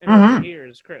Alex. And Mhm. over here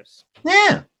is Chris.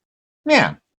 Yeah.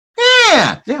 Yeah.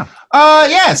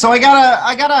 Yeah, so I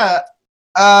gotta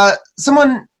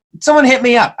someone hit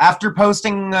me up after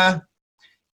posting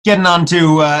getting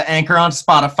onto Anchor on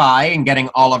Spotify and getting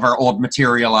all of our old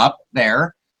material up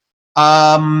there.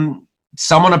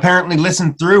 Someone apparently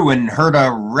listened through and heard a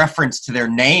reference to their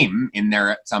name in there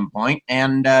at some point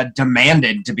and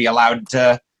demanded to be allowed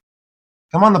to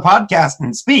come on the podcast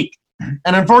and speak.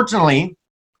 And unfortunately,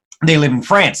 they live in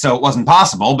France, so it wasn't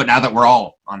possible, but now that we're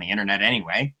all on the internet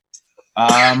anyway.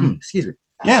 Excuse me.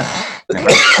 Yeah.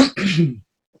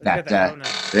 Got That, Rona.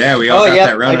 Yeah, we all got that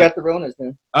I Rona. got the Ronas,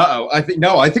 man. Uh-oh. I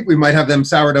think we might have them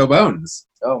sourdough bones.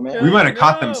 Oh, man. We might have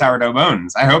caught them No. sourdough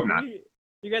bones. I hope not.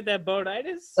 You got that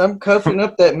bonitis? I'm cuffing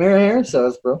up that Mary Harris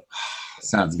sauce, bro.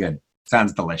 Sounds good.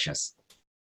 Sounds delicious.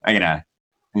 I'm gonna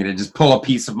just pull a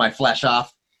piece of my flesh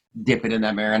off, dip it in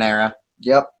that marinara,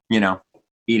 Yep.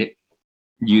 Eat it.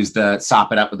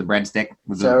 Sop it up with the breadstick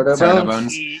with the Sourdough sourdough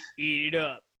bones. bones. Eat it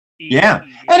up. Yeah.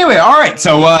 Anyway, all right.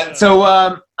 So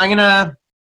I'm gonna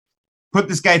put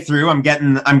this guy through. I'm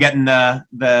getting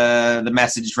the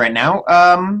message right now.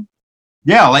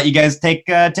 Yeah, I'll let you guys take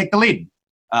the lead.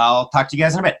 I'll talk to you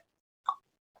guys in a bit.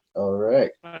 All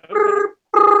right.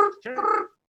 Sure.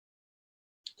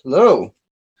 Hello.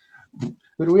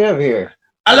 Who do we have here?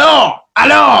 Hello.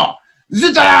 Hello,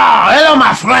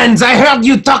 my friends. I heard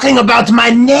you talking about my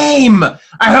name.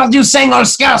 I heard you saying all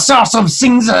sorts of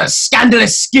things,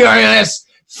 scandalous, scurrilous,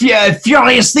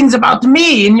 furious things about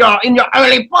me in your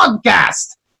early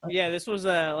podcast. Yeah, this was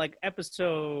like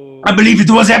episode. I believe it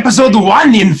was episode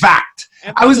 1, in fact.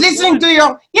 I was episode listening one. to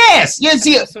your... Yes, you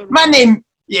see, Episode my one.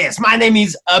 name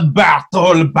is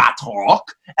Bertol Batroc,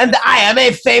 and I am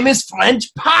a famous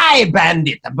French pie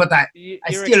bandit, but I You're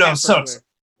a still cat also... burglar.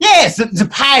 Yes, the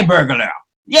pie burglar.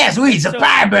 Yes, oui, the So,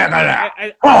 pie burglar.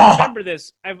 I Oh. remember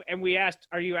this, and we asked,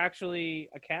 "Are you actually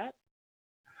a cat?"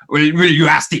 Well, you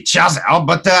asked each other,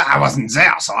 but I wasn't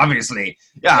there, so obviously...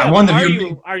 Yeah, No, one of are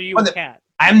you... Are you one a of- cat?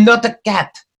 I'm not a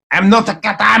cat. I'm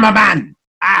a man.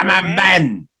 I'm You're a a man?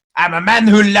 man. I'm a man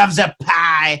who loves a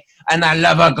pie, and I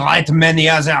love a great many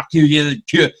other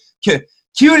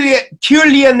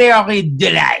culinary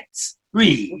delights.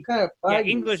 Oui. What kind of pie? Yeah, do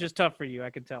you- English is tough for you. I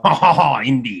can tell. Oh,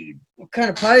 indeed. What kind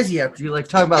of pies do you have? Do you like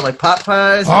talk about like pot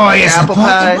pies? Oh, like yes. apple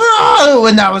pies. Oh,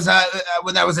 when I was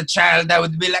a child, I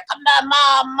would be like,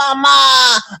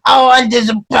 Mama, I want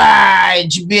this pie.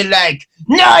 And she'd be like,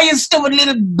 no, you stupid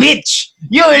little bitch.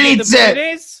 You will eat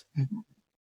Beignets?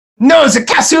 No, it's a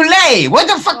cassoulet. What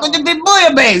the fuck with the big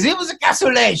bouillabaisse? It was a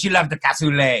cassoulet. She loved the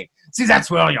cassoulet. See,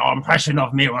 that's where your impression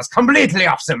of me was completely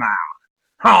off the mark.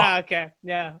 Oh, Ah, okay.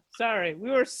 Yeah. Sorry.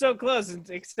 We were so close,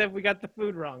 except we got the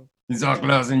food wrong. it's all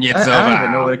close and yet I so don't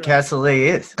even know far. what a cassoulet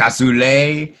is.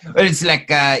 Cassoulet. Well, it's like,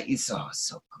 it's so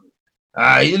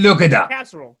good. You look it up.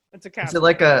 Casserole. It's a Is casserole. it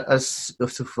like a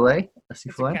souffle? A It's a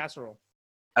souffle? casserole.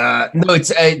 No,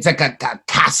 it's like a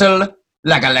castle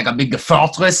like a big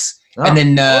fortress, and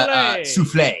then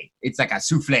souffle. It's like a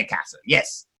souffle castle.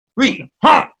 Yes. Oui.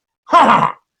 Huh.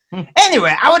 Huh.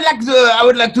 Anyway, I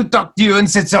would like to talk to you and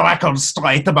set the record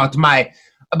straight about my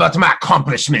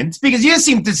accomplishments, because you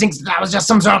seem to think that I was just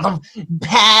some sort of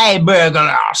pie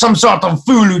burglar, some sort of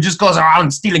fool who just goes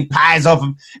around stealing pies off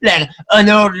of like an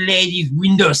old lady's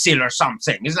windowsill or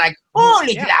something. It's like, oh,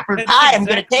 little apple pie, I'm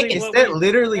gonna take it. Is that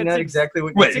literally not exactly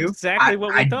what you do? Exactly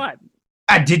what we thought.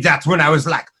 I did that when I was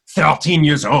like 13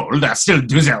 years old. I still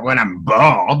do that when I'm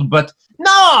bored, but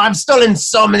no, I've stolen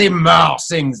so many more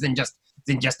things than just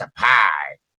a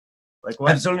pie. Like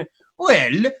what? I stole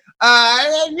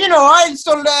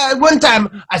one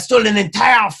time. I stole an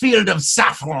entire field of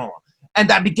saffron, and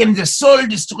I became the sole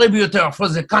distributor for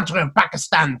the country of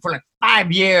Pakistan for like 5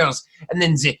 years. And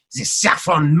then the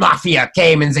saffron mafia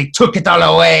came and they took it all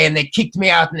away, and they kicked me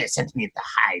out and they sent me into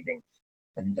hiding.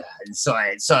 And so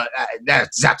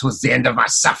that was the end of my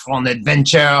saffron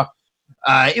adventure.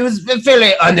 It was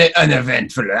fairly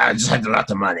uneventful. I just had a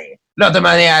lot of money.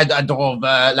 I drove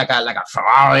like a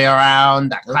Ferrari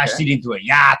around. I crashed it into a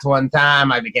yacht one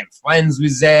time. I became friends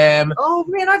with them. Oh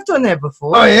man, I've done that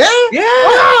before. Oh yeah? Yeah.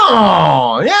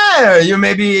 Oh yeah. You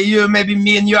maybe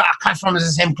me and you are cut from the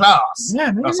same class.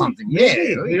 Yeah, maybe. Or something.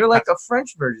 Maybe. Yeah. You're like a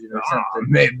French version or something.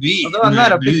 Maybe. Although I'm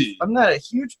not a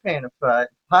huge fan of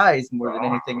pies more than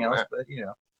anything else, but you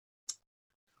know.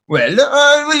 Well,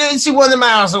 let's see one of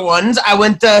my other ones. I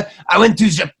went to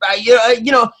Japan.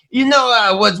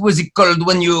 What was it called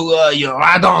when you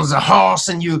ride on the horse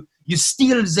and you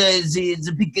steal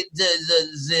the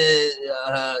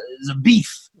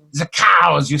beef, the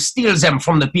cows. You steal them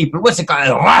from the people. What's it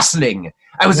called? Rustling.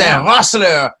 I was a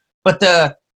rustler, but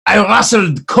I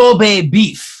rustled Kobe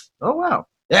beef. Oh wow.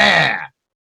 Yeah.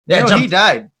 He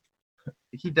died.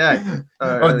 He died.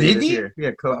 Oh, did he? Year.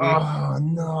 Yeah, Kobe. Oh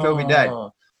no. Kobe died.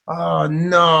 Oh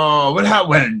no!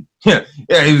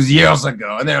 It was years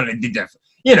ago, and they only did that.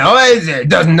 It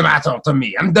doesn't matter to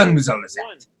me. I'm done with all of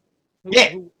that.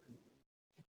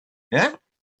 Yeah.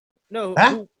 No.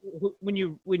 Huh? When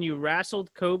you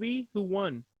wrestled Kobe, who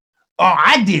won? Oh,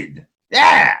 I did.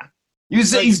 Yeah.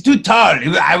 He's too tall.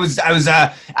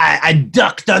 I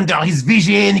ducked under his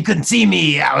vision. He couldn't see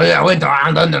me. I went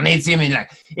around underneath him, and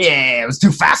it was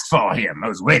too fast for him. I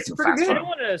was way too fast. I don't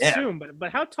want to assume,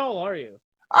 but how tall are you?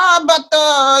 Like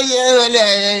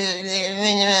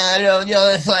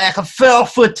a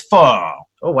 4'4".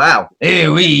 Oh wow.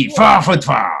 Oui,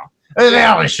 4'4".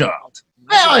 Very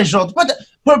short, but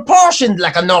proportioned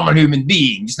like a normal human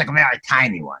being, just like a very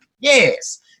tiny one.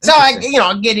 Yes. So I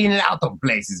get in and out of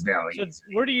places very easy.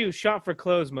 Where do you shop for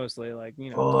clothes mostly? Like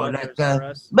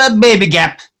Baby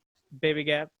Gap. Baby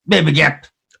Gap.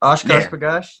 Oshkosh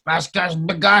Bagosh. Oshkosh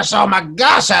Bagosh. Oh my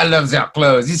gosh, I love their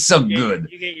clothes. It's so good.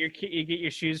 You get your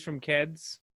shoes from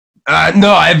Keds?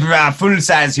 No, I have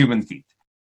full-size human feet.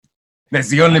 That's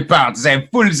the only part. I have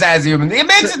full-size human. It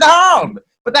makes it hard,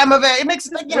 but it makes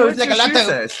it like it's like a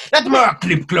lot more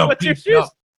clip-clop. What's your shoe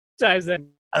size then?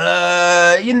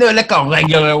 Like a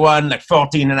regular one, like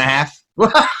 14 and a half.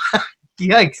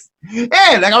 Yikes.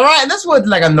 Yeah, that's what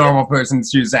like a normal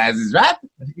person's shoe size is, right?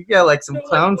 You got like some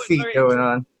clown feet going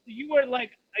on. You wear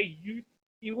like a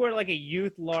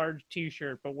youth large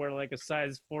t-shirt, but wear like a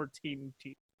size 14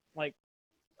 like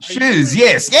shoes,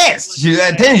 yes.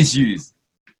 Tennis shoes.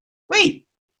 Wait.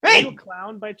 Are you a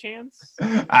clown by chance?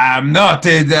 I'm not.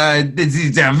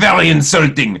 It's very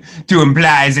insulting to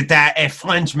imply that a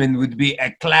Frenchman would be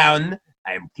a clown.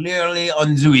 I am clearly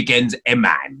on the weekends a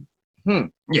mime.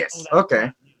 Yes.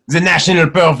 Okay. The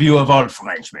national purview of all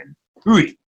Frenchmen.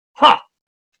 Oui. Huh.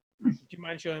 Do you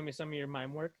mind showing me some of your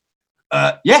mime work?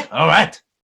 Yeah. All right.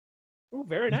 Oh,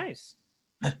 very nice.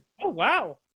 Oh,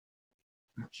 wow.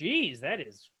 Jeez, that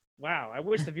is wow. I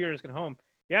wish the viewers could home.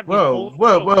 Yeah. Whoa.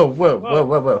 What's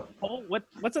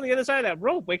on the other side of that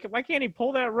rope? Why can't he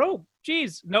pull that rope?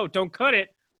 Jeez. No, don't cut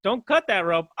it. Don't cut that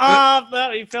rope. Oh,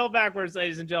 no, he fell backwards,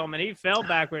 ladies and gentlemen. He fell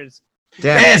backwards.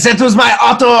 Damn. Yes, that was my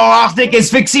autoerotic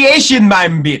asphyxiation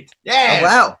mime bit. Yes.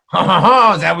 Oh,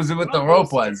 wow. That was what the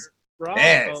rope was. Bravo.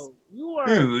 Yes. You are.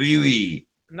 Oui.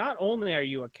 Not only are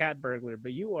you a cat burglar,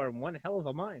 but you are one hell of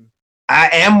a mime. I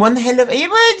am one hell of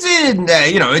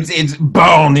it's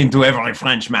born into every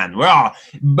Frenchman. We're all,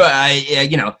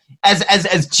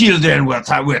 as children, we're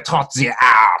taught the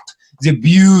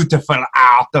beautiful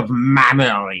art of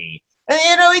mammary.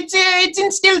 And, it's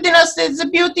instilled in us the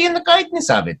beauty and the greatness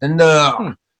of it. And,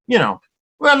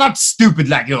 we're not stupid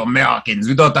like you Americans.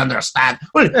 We don't understand.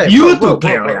 Well, you two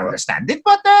clearly understand it,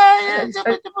 but...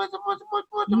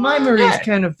 Mimery is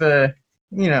kind of,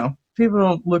 people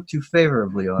don't look too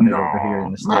favorably on it over here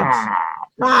in the States.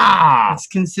 Ah, It's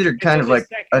considered It's kind of only like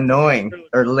second to annoying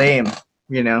or ventriloquism. lame,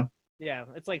 you know? Yeah,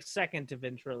 it's like second to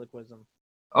ventriloquism.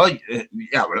 oh,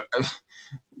 yeah. Well,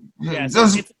 Yeah, so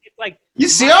those, it's like you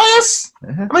serious?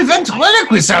 Uh-huh. I mean,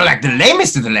 ventriloquists are like the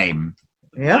lamest of the lame.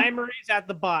 Yeah. mimeries at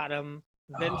the bottom,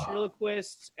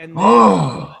 ventriloquists, and then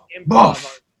Oh, improv.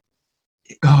 boff.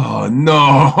 Oh,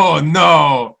 no,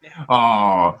 no.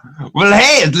 Oh, well,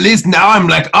 hey, at least now I'm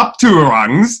like up 2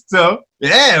 rungs. So,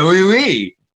 yeah,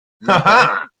 oui.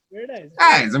 Haha. Very nice.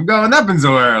 Guys, I'm going up in the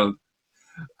world.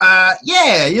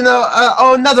 Yeah,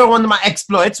 another one of my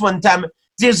exploits one time.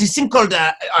 There's this thing called,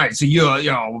 all right, so you're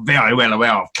very well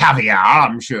aware of caviar,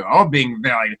 I'm sure, being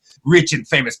very rich and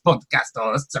famous podcast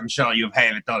hosts. I'm sure you've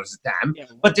heard it all the time. Yeah,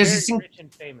 But there's very this thing, rich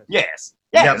and famous. yes,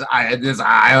 Yep.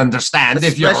 I understand.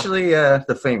 Especially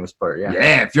the famous part, yeah.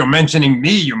 Yeah, if you're mentioning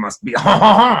me, you must be.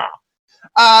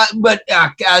 But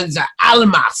the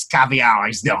Almas caviar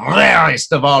is the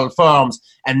rarest of all forms,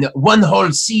 and one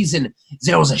whole season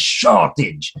there was a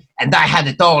shortage, and I had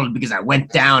it all because I went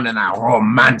down and I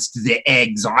romanced the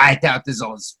eggs right out of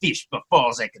those fish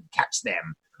before they could catch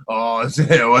them. Oh,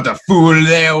 what a fool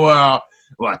they were!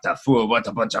 What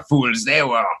a bunch of fools they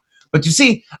were! But you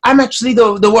see, I'm actually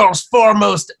the world's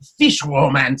foremost fish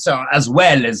romancer as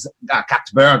well as a cat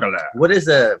burglar. What is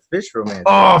a fish romance?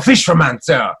 Oh, fish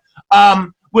romancer.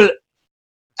 Well,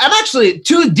 I'm actually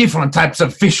 2 different types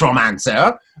of fish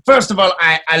romancer. First of all,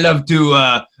 I love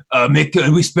to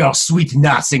whisper sweet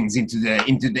nothings into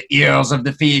the ears of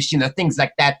the fish, things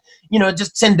like that.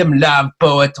 Just send them love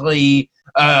poetry.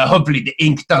 Hopefully the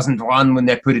ink doesn't run when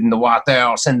they put it in the water,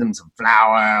 or send them some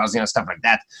flowers, stuff like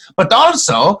that. But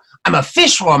also, I'm a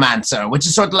fish romancer, which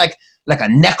is sort of like a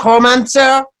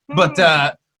necromancer, but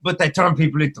I turn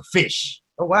people into fish.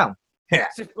 Oh, wow. Yeah.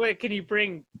 So, wait, can you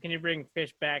bring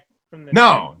fish back from the?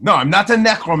 No, I'm not a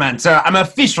necromancer. I'm a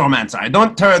fish romancer. I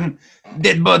don't turn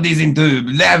dead bodies into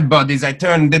live bodies. I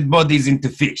turn dead bodies into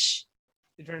fish.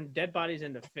 You turn dead bodies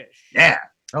into fish. Yeah.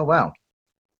 Oh, wow.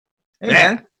 Hey, Yeah.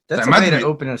 man. That's So a I way must to be-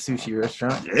 open a sushi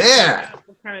restaurant. Yeah.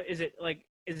 What kind of is it like?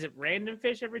 Is it random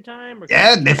fish every time? Or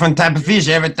Yeah, different type of fish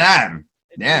every time.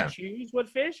 Do Yeah. you choose what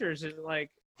fish, or is it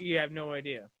like you have no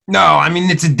idea? No, I mean,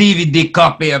 it's a DVD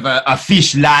copy of a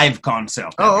Fish Live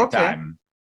concert every Oh, okay. time.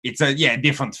 It's a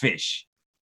different fish.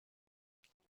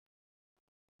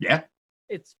 Yeah?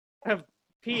 It's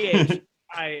PHISH.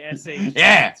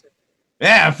 Yeah.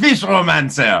 Yeah, a fish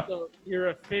romancer. So you're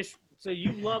a fish. So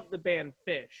you love the band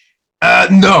Fish.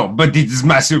 No, but it is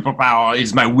my superpower.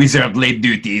 It's my wizardly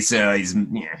duty, so it's...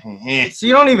 Yeah. So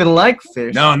you don't even like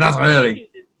fish? No, not really.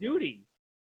 It's duty.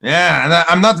 Yeah, and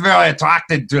I'm not very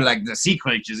attracted to, like, the sea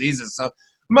creatures either, so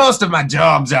most of my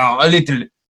jobs are a little...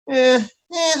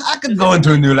 I could go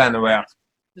into a new land of where...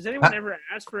 Does anyone ever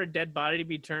ask for a dead body to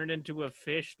be turned into a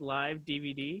Fish Live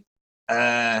DVD?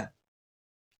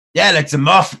 Yeah, like the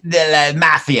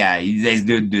mafia, they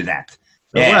do that.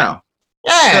 Oh, Yeah. wow.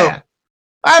 Yeah. So-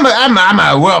 I'm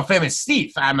a world famous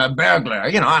thief. I'm a burglar.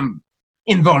 I'm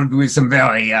involved with some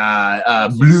very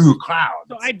blue crowds.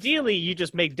 So ideally, you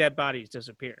just make dead bodies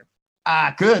disappear.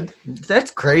 I could. That's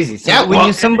crazy. So Yeah, when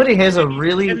well- somebody has a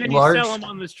really and then large... you sell them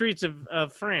on the streets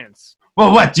of France.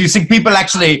 Well, what do you think people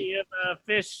actually? You have a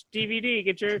Fish DVD.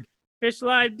 Get your Fish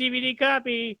Live DVD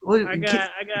copy. Well, I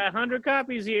got 100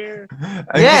 copies here.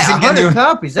 Yeah, you 100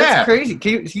 copies. That's Yeah. crazy.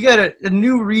 You got a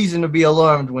new reason to be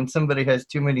alarmed when somebody has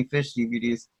too many fish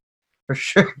DVDs. For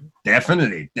sure.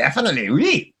 Definitely,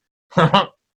 oui. Yeah.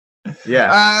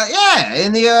 Yeah.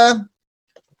 In the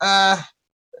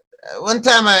one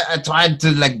time I tried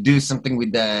to like do something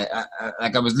with the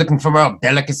like I was looking for more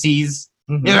delicacies.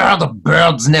 Mhm. You ever heard of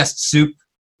bird's nest soup?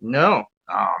 No.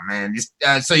 Oh man,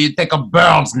 so you take a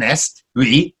bird's nest,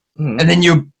 oui, Mhm. and then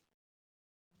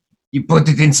you put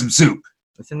it in some soup.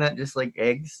 Isn't that just like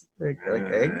eggs? Like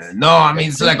eggs? No, I mean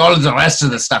it's like all the rest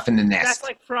of the stuff in the That's nest.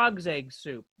 like frog's egg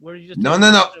soup, where you just No, take no,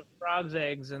 a no. bunch of frog's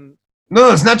eggs and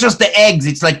No, it's not just the eggs.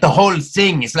 It's like the whole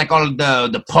thing. It's like all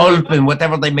the pulp and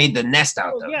whatever they made the nest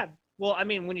out of. yeah. Well, I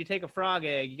mean, when you take a frog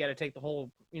egg, you got to take the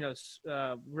whole,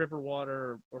 river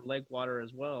water or lake water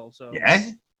as well. So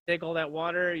Yeah. take all that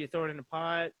water, you throw it in a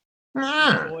pot,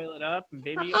 Ah, boil it up, and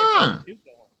baby, you Ah. got some soup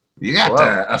going. you got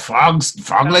Wow. a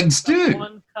frog leg stew.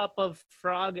 1 cup of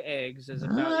frog eggs is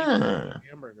about Ah. equal to a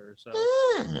hamburger. So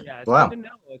Ah. yeah, it's Wow. good to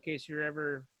know in case you're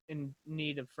ever in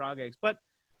need of frog eggs. But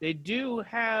they do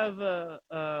have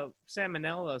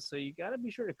salmonella, so you got to be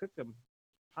sure to cook them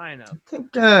high enough. I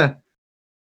think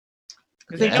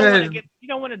Because you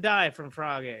don't want to die from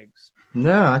frog eggs.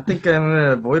 No, I think I'm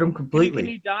gonna avoid them completely.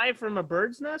 Can you die from a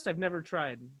bird's nest? I've never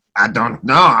tried. I don't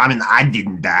know. I mean, I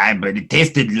didn't die, but it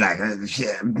tasted like oh,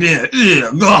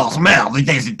 smell. It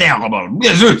tasted terrible.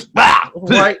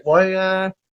 Why?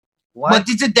 But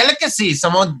it's a delicacy.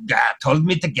 Someone told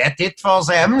me to get it for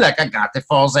them. Like, I got it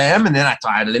for them, and then I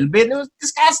tried a little bit, and it was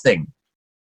disgusting.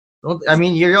 I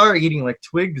mean, you are eating like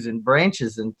twigs and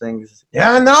branches and things.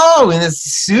 Yeah, I know. And it's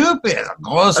soup. It's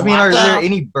gross. I mean, are there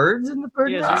any birds in the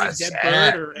bird nest?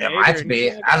 There might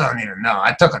be. I don't even know.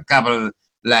 I took a couple,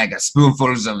 like,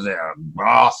 spoonfuls of their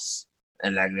broth,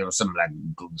 and like there was some like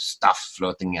good stuff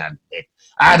floating at it.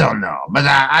 I don't know, but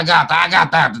I got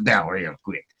that down real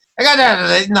quick. I got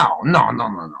that. No.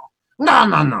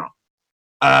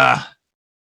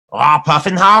 Raw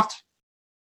puffin heart.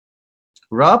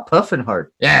 Raw puffin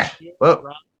heart. Yeah. Whoa.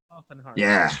 Raw puffin heart.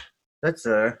 Yeah. That's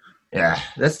Yeah.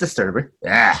 That's disturbing.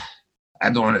 Yeah. I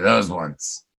had one of those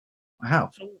once.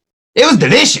 Wow. It was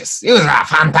delicious. It was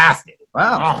fantastic.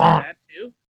 Wow. That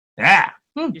too? Yeah.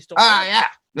 You stole Yeah.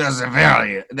 There's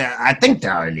I think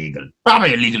they're illegal.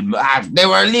 Probably illegal. They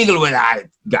were illegal when I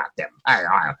got them.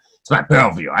 It's my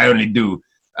purview. I only do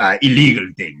illegal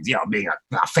things. You know, being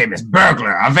a famous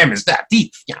burglar, a famous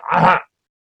thief. You know.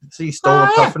 So you stole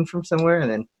a puffin from somewhere, and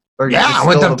then I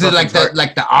went up to like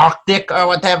the Arctic or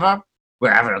whatever,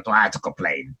 wherever it was. I took a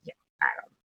plane. Yeah,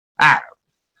 I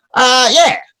don't.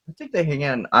 Yeah. I think they hang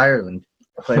out in Ireland,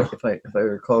 if I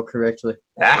recall correctly.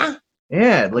 Yeah.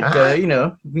 Yeah, like you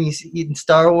know, when you see in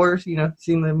Star Wars, you know,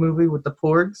 seeing the movie with the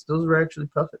porgs, those were actually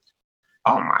puffins.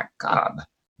 Oh my God.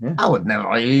 Yeah. I would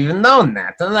never even known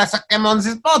that unless I came on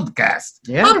this podcast.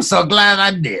 Yeah. I'm so glad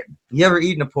I did. You ever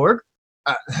eaten a porg?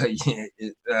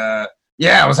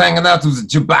 Yeah, I was hanging out with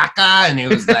Chewbacca, and he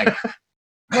was like,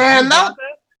 "Man, no,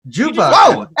 Chewbacca.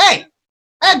 Whoa, hey,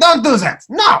 don't do that.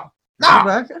 No,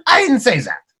 Chewbacca? I didn't say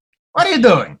that. What are you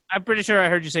doing? I'm pretty sure I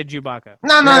heard you say Chewbacca.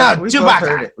 No,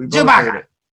 Chewbacca. Chewbacca.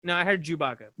 No, I heard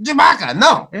Chewbacca. Chewbacca.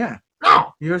 No, Yeah.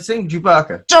 no, You were saying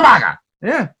Chewbacca. Chewbacca.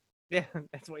 Yeah. Yeah,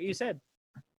 that's what you said.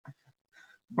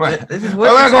 Right. This is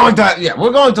what We're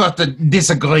going to have to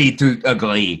disagree to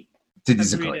agree to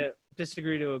disagree.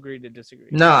 Disagree to agree to disagree.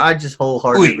 No, I just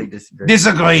wholeheartedly disagree.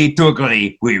 Disagree to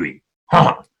agree. Oui.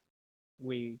 Huh.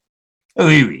 We.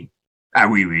 Oui.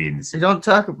 Oui. So don't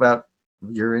talk about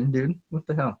urine, dude. What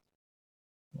the hell?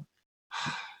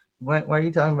 Why are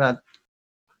you talking about,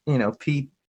 you know, pee?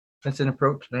 That's an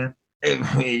approach, man.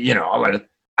 You know, well,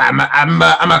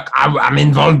 I'm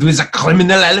involved with a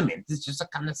criminal element. It's just the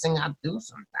kind of thing I do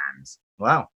sometimes.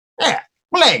 Wow. Yeah.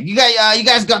 Well, hey, you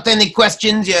guys got any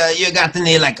questions? You got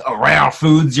any like rare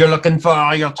foods you're looking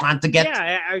for? You're trying to get?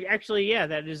 Yeah,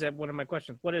 that is one of my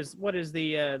questions. What is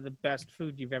the best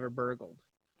food you've ever burgled?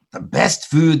 The best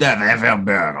food I've ever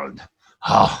burgled.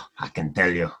 Oh, I can tell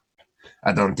you,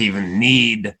 I don't even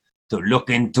need to look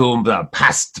into the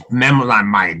past memory,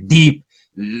 my deep,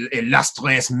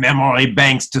 illustrious memory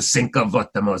banks to think of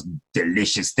what the most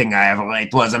delicious thing I ever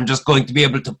ate was. I'm just going to be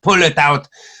able to pull it out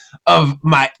of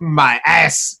my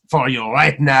ass for you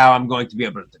right now. I'm going to be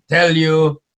able to tell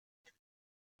you.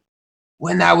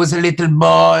 When I was a little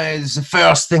boy, the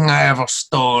first thing I ever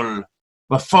stole,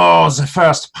 before the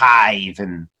first pie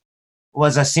even,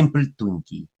 was a simple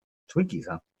Twinkie. Twinkies,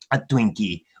 huh? A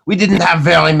Twinkie. We didn't have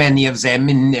very many of them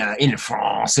in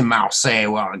France, in Marseille,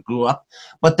 where I grew up.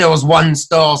 But there was one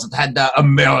store that had the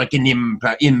American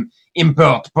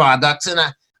import products, and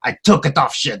I took it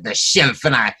off the shelf,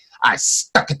 and I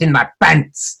stuck it in my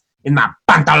pants, in my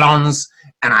pantalons,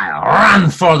 and I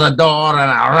ran for the door, and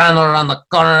I ran around the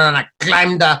corner, and I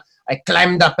climbed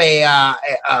up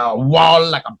a wall,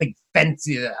 like a big fence,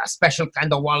 a special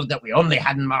kind of wall that we only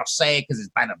had in Marseille because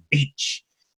it's by the beach.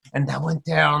 And I went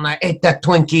there and I ate that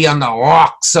Twinkie on the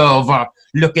rocks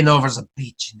looking over the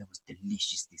beach, and it was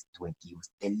delicious. This Twinkie was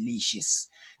delicious.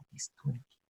 This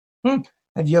Twinkie.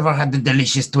 Have you ever had the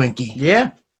delicious Twinkie?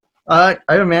 Yeah. I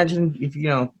imagine if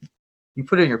you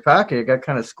put it in your pocket, it got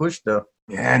kind of squished though.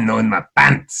 Yeah, no, in my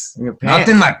pants. In your pants.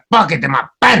 Not in my pocket, in my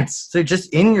pants. So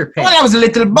just in your pants. When I was a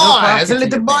little boy, I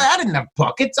didn't have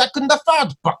pockets. I couldn't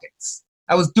afford pockets.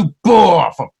 I was too poor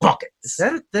for pockets. Is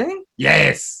that a thing?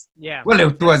 Yes. Yeah. Well,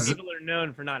 it was. People are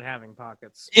known for not having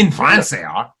pockets. In France, they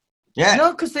are. Yeah.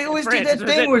 No, because they always do France, that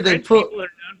thing where they put. People are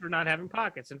known for not having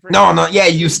pockets in France. No. Yeah,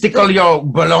 you stick all your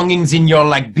belongings in your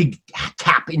like big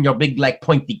cap, in your big like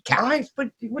pointy cap. Right,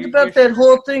 but what about that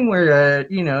whole thing where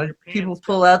people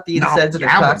pull out the insides of their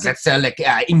pockets? That's like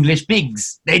English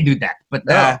pigs. They do that, but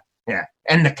yeah,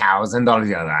 and the cows and all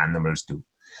the other animals too.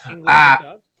 English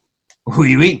dogs?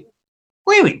 Oui.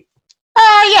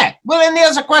 Yeah. Well, any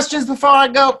other questions before I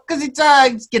go? Because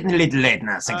it's getting a little late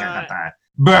now. I think I gotta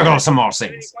burgle some more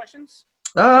Any things. questions?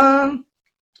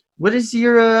 What is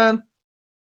your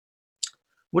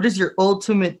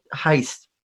ultimate heist?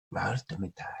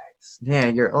 Ultimate heist. Yeah,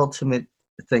 your ultimate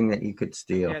thing that you could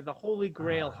steal. Yeah, the Holy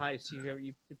Grail heist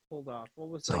you pulled off. What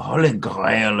was The holy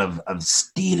grail of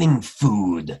stealing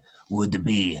food would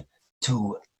be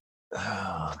to.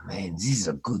 Oh man, this is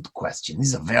a good question. This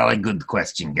is a very good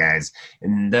question, guys.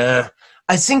 And I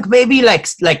think maybe like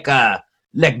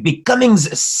becoming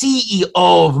the CEO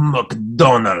of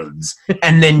McDonald's,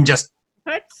 and then just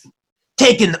What?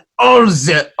 taking all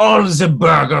the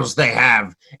burgers they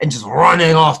have and just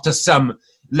running off to some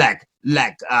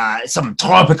some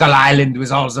tropical island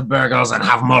with all the burgers and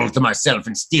have them all to myself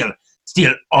and steal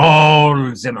all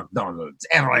the McDonald's,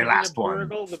 every last one.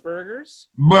 Burgle the burgers?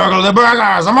 Burgle the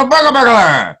burgers! I'm a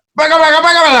burglar!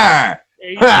 Burglar!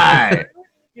 Hi!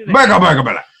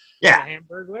 Burglar! Yeah. The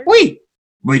Hamburglar? Oui!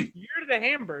 You're the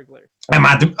Hamburglar.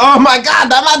 Oh my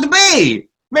god, I'm at the bay!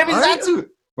 Maybe Are that's who.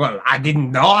 Well, I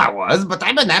didn't know I was, but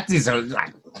I've been at this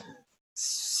like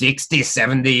 60,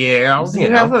 70 years. Do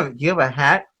you have a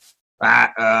hat?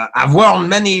 I've worn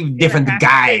many different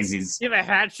guises. You have a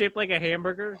hat shaped like a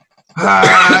hamburger?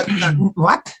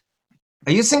 What?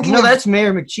 Are you thinking? No, that's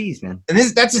Mayor McCheese, man.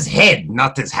 That's his head,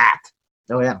 not his hat.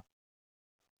 Oh yeah.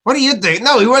 What do you think?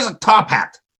 No, he wears a top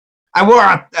hat. I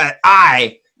wore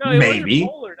No, he maybe. wears a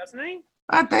bowler, doesn't he?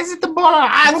 Is it the bowler?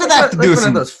 I'm gonna have to do one some.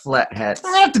 of those flat hats.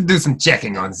 I'm gonna have to do some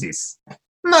checking on this. I'm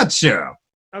not sure.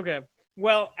 Okay.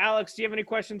 Well, Alex, do you have any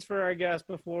questions for our guest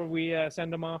before we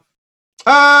send them off?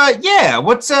 Yeah.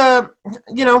 What's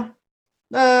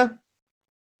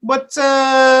what's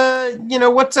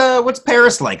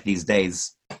Paris like these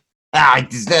days?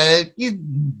 He's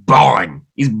boring.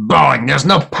 He's boring. There's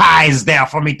no pies there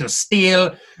for me to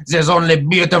steal. There's only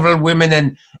beautiful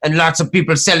women and lots of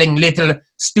people selling little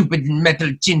stupid metal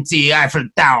chintzy Eiffel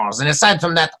Towers. And aside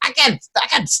from that, I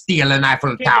can't steal an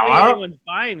Eiffel Tower. Anyone's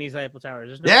buying these Eiffel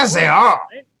Towers. Yes, they are.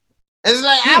 Right? It's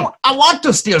like I want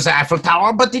to steal the Eiffel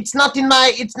Tower, but it's not in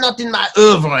my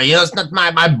oeuvre. You know, it's not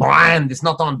my brand. It's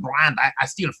not on brand. I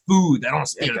steal food. I don't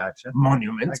steal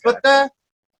monuments. But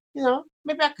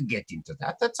maybe I could get into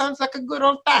that. That sounds like a good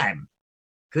old time.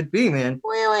 Could be, man.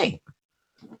 Oui.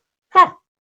 Huh.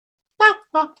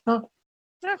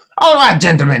 All right,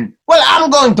 gentlemen. Well, I'm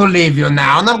going to leave you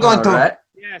now, and I'm going to. Right.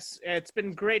 Yes, it's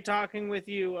been great talking with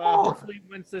you. Hopefully,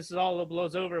 once this all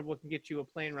blows over, we can get you a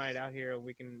plane ride out here, and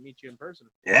we can meet you in person.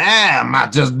 Yeah, I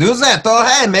might just do that. Oh,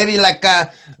 hey, maybe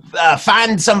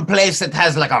find some place that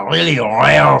has like a really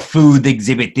rare food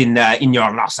exhibit in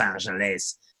your Los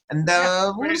Angeles, and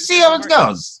we'll see how it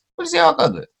goes. We'll see how it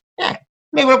goes. Yeah,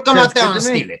 maybe we'll come out there and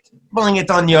steal it. Bring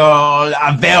it on your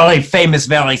very famous,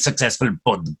 very successful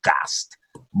podcast.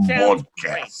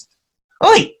 Podcast.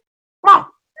 Oi, come on.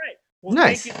 Well,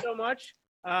 nice. Thank you so much.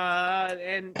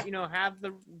 And have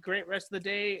the great rest of the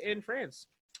day in France.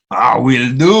 Oh,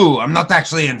 will do. I'm not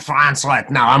actually in France right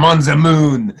now. I'm on the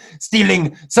moon,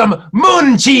 stealing some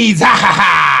moon cheese. Ha ha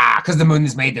ha! Because the moon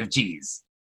is made of cheese.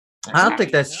 I don't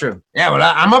think that's true. Yeah,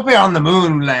 well, I'm up here on the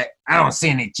moon. Like, I don't see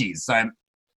any cheese, so I'm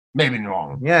maybe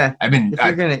wrong. Yeah. If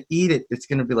you're gonna eat it, it's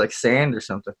gonna be like sand or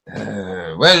something.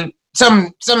 Well,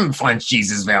 some French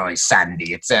cheese is very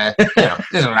sandy. It's there's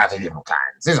a lot of different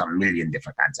kinds. There's a million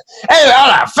different kinds. Hey, all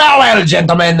right, farewell,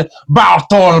 gentlemen.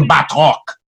 Bartol Batroc,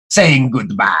 saying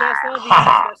goodbye. Ha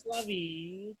ha.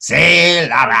 C'est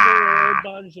la la.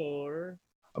 Bonjour.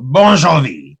 Bon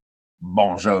Jovi.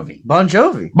 Bon Jovi. Bon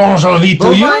Jovi. Bon Jovi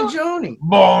to you. Bon Jovi.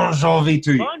 Bon Jovi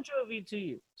to you. Bon Jovi to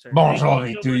you. Sir. Bon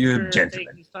Jovi to you, gentlemen.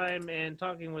 Taking this time and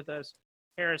talking with us.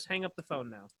 Harris, hang up the phone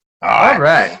now. All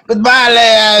right. Goodbye,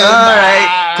 Leia. All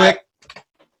right. Click.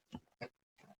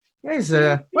 Guys,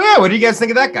 well, what do you guys think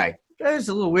of that guy? Guy's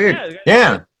a little weird.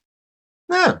 Yeah.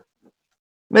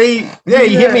 He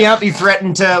hit me up. He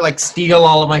threatened to steal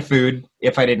all of my food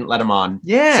if I didn't let him on.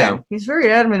 Yeah, so he's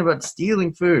very adamant about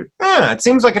stealing food. Yeah, it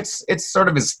seems like it's sort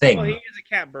of his thing. Well, he is a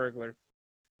cat burglar.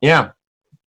 Yeah.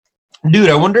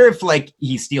 Dude, I wonder if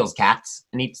he steals cats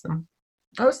and eats them.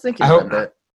 I was thinking about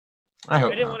that. I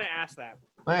hope I didn't want to ask that.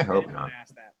 I hope not.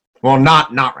 Well,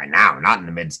 not right now. Not in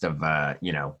the midst of this,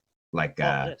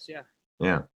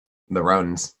 yeah, the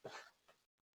runs.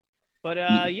 But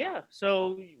yeah.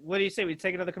 So what do you say? We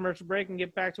take another commercial break and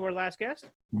get back to our last guest?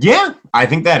 Yeah, I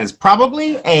think that is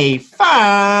probably a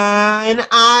fine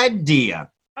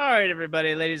idea. All right,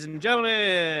 everybody, ladies and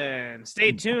gentlemen,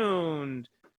 stay tuned.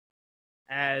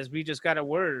 As we just got a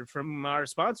word from our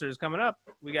sponsors coming up.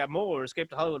 We got more Escape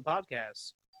to Hollywood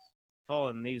podcasts.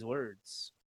 Following these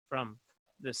words from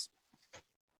this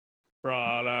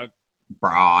product.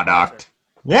 Product.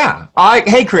 Yeah.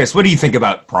 Hey, Chris, what do you think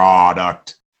about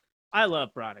product? I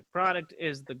love product. Product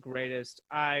is the greatest.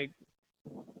 I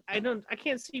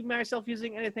can't see myself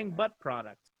using anything but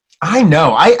product. I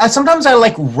know. I sometimes I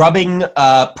like rubbing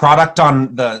product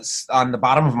on the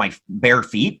bottom of my bare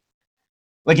feet.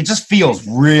 Like it just feels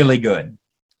really good.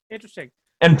 Interesting.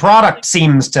 And product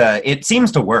seems to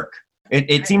work.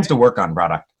 It seems to work on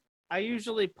product. I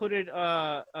usually put it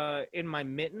in my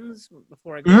mittens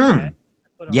before I go to bed.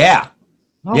 Yeah.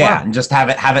 Oh, yeah, wow. And just have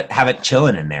it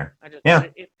chilling in there. I just Yeah.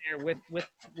 put it in there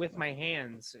with my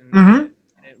hands, and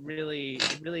it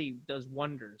really does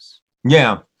wonders.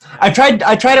 Yeah. I tried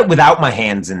it without my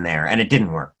hands in there, and it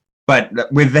didn't work.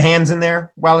 But with the hands in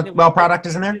there, while product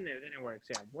is in there, then it works.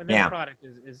 Yeah, when the product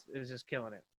is just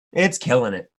killing it. It's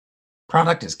killing it.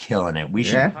 Product is killing it.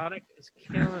 Product is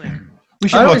killing it. We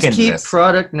should look into this.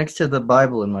 Product next to the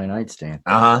Bible in my nightstand.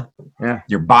 Yeah.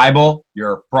 Your Bible,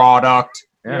 your product,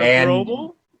 and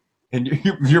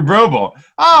your Brobel.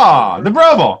 Oh, the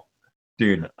Brobel,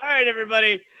 dude. All right,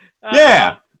 everybody.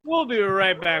 We'll be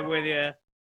right back with you.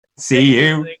 See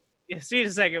you. See you in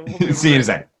a second. See you in a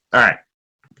second. All right.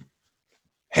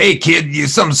 Hey, kid, you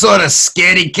some sort of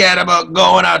scaredy cat about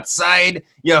going outside?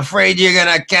 You afraid you're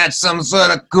gonna catch some sort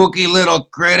of kooky little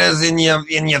critters in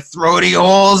your throaty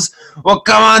holes? Well,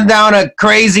 come on down to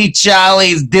Crazy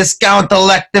Charlie's Discount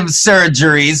Elective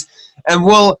Surgeries, and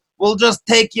we'll just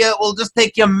take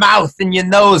your mouth and your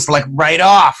nose like right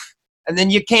off, and then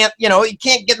you can't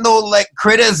get no like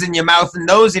critters in your mouth and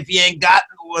nose if you ain't got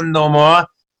one no more,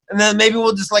 and then maybe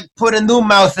we'll just like put a new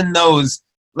mouth and nose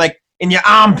like in your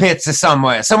armpits or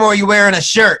somewhere you're wearing a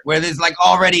shirt where there's like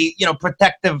already,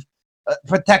 protective.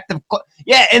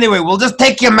 Anyway, we'll just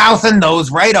take your mouth and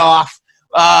nose right off.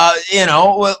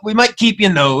 We might keep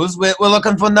your nose. We're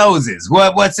looking for noses.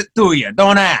 What's it to you?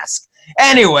 Don't ask.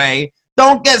 Anyway,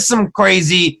 don't get some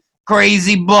crazy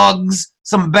bugs,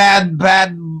 some bad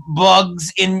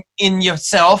bugs in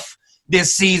yourself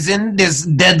this season, this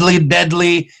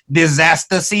deadly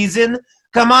disaster season.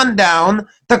 Come on down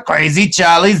to Crazy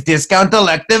Charlie's Discount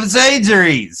Elective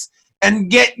Surgeries and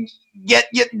get we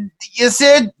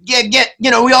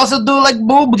also do like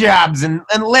boob jobs and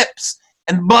lips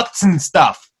and butts and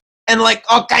stuff and like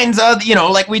all kinds of,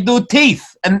 like we do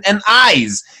teeth and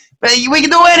eyes. We can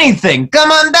do anything.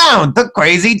 Come on down to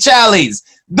Crazy Charlie's.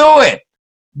 Do it.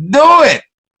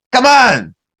 Come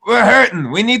on. We're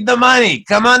hurting. We need the money.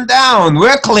 Come on down.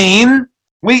 We're clean.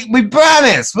 We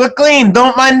promise. We're clean.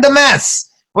 Don't mind the mess.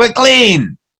 We're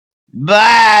clean.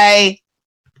 Bye.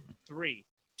 3,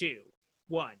 2,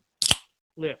 1.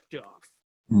 Lift off.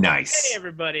 Nice. Hey,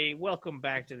 everybody. Welcome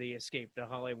back to the Escape to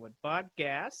Hollywood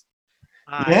podcast.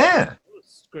 Yeah.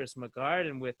 Chris McCard,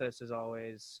 and with us, as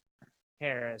always,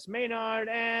 Harris Maynard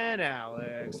and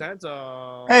Alex. That's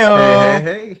all.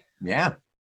 Hey. Yeah.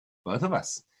 Both of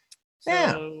us.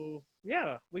 So,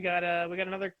 we got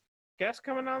another guest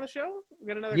coming on the show. We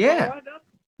got another call lined up.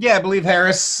 Yeah, I believe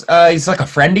Harris. He's like a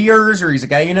friend of yours, or he's a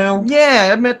guy you know. Yeah,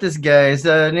 I met this guy. His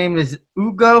name is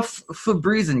Ugo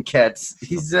Fabrizenketz.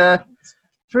 He's a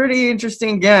pretty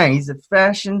interesting guy. He's a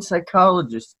fashion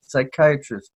psychiatrist.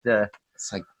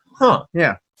 It's like, huh?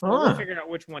 Yeah. We'll figure out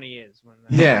which one he is.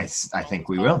 Yes, I think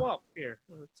we will. Up here.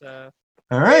 All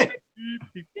right.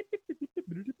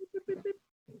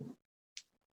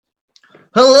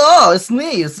 Hello, it's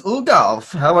me. It's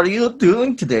Ugolf. How are you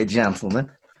doing today,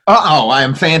 gentlemen? I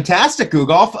am fantastic,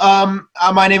 Ugolf.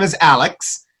 My name is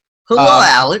Alex. Hello,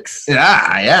 Alex.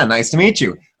 Yeah, nice to meet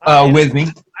you. With me.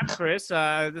 I'm Chris.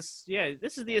 This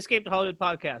is the Escape to Hollywood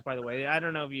podcast, by the way. I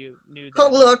don't know if you knew that.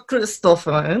 Hello,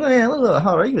 Christopher. Hello,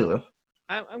 how are you?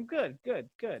 I'm good.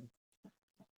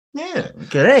 Yeah.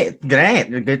 Great.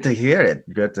 Good to hear it.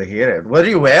 What are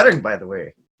you wearing, by the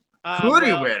way? Who are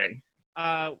you wearing?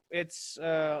 It's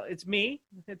me.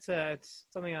 It's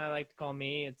something I like to call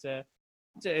me. It's a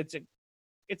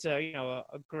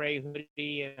gray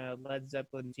hoodie and a Led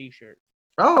Zeppelin t-shirt.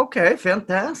 Oh, okay,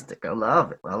 fantastic. I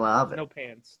love it.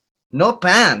 No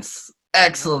pants.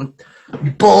 Excellent.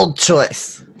 Bold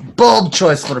choice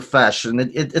for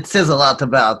fashion. It says a lot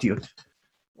about you.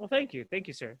 Well, thank you,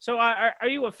 sir. So, are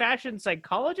you a fashion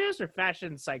psychologist or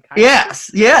fashion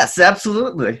psychiatrist? Yes,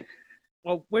 absolutely.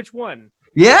 Well, which one?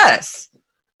 Yes.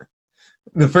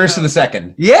 The first or the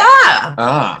second? Yeah.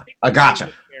 I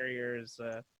gotcha. Barriers.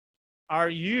 Are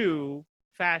you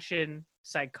fashion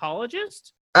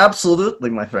psychologist?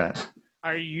 Absolutely, my friend.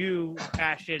 Are you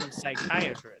fashion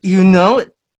psychiatrist? You know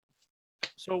it.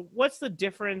 So what's the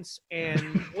difference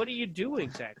and what do you do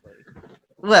exactly?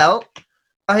 Well,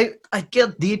 I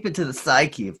get deep into the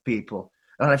psyche of people.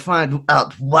 and I find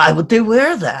out why would they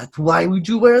wear that? Why would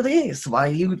you wear this?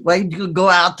 Why do you go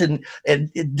out and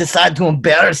decide to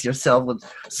embarrass yourself with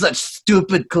such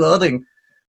stupid clothing?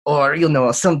 Or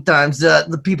sometimes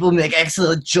the people make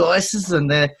excellent choices, and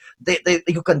they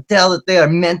you can tell that they are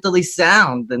mentally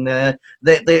sound, and they're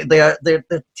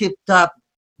tip top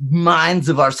minds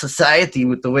of our society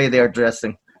with the way they are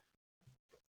dressing.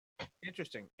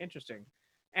 Interesting.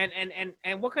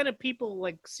 And what kind of people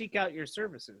like seek out your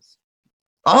services?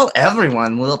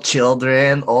 Everyone, little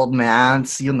children, old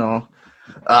mans,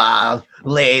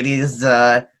 ladies,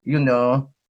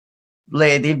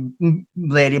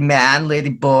 lady man, lady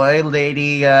boy,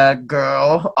 lady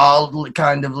girl, all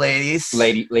kind of ladies.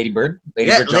 Lady Bird?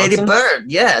 Lady Bird,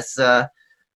 yes.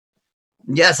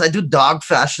 Yes, I do dog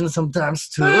fashion sometimes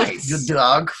too. Nice. Do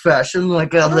dog fashion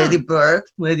like a Lady Bird.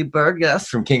 Lady Bird, yes.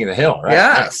 From King of the Hill, right?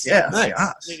 Yes, yes, Nice.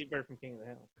 yes. Lady Bird from King of the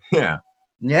Hill. Yeah.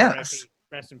 Yes.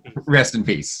 Rest in peace. Rest in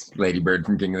peace, Lady Bird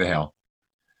from King of the Hill.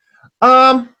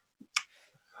 Well,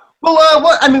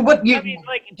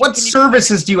 what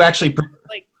services do you actually?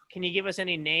 Can you give us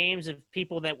any names of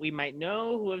people that we might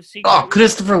know who have seeked? Oh,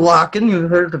 Christopher Walken, you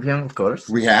heard of him, of course.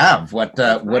 We have. What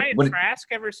Trask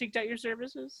ever seeked out your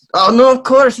services? Oh no, of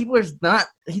course he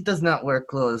does not wear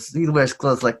clothes. He wears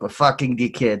clothes like a fucking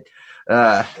dickhead.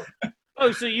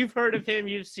 Oh, so you've heard of him?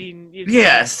 You've seen?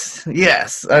 Yes.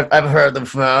 I've heard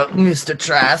of Mr.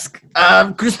 Trask.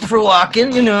 Christopher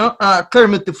Walken,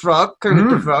 Kermit the Frog.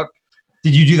 The Frog.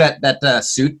 Did you do that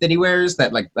suit that he wears?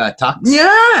 That tux?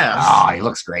 Yes. Oh, he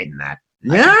looks great in that.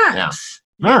 Yes.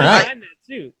 Yeah. All right. That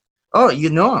suit. Oh,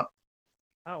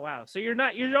 Oh wow. So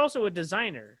you're also a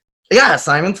designer. Yes,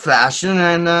 I'm in fashion,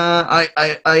 and I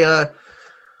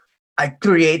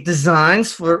create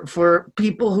designs for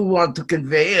people who want to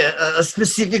convey a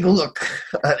specific look,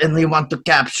 and they want to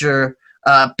capture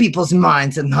people's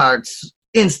minds and hearts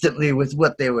instantly with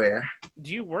what they wear.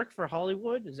 Do you work for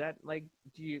Hollywood? Is that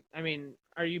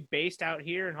are you based out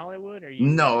here in Hollywood? Are you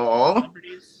No.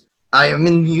 celebrities? I am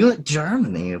in Munich,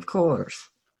 Germany, of course.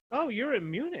 Oh, you're in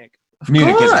Munich.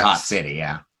 Munich is a hot city,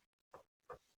 yeah.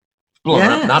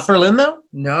 Yes. Not Berlin, though?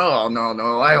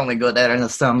 No. I only go there in the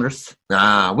summers.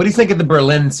 What do you think of the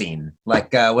Berlin scene?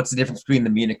 What's the difference between the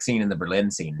Munich scene and the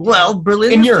Berlin scene? Well,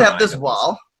 Berlin used to have this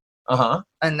wall. Uh-huh.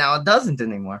 And now it doesn't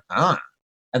anymore.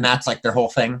 And that's their whole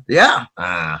thing? Yeah.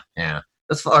 Yeah.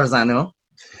 As far as I know.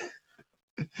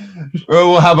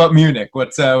 Well, how about Munich?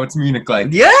 What's Munich like?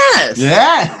 Yes.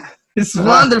 Yeah. It's a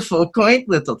wonderful, quaint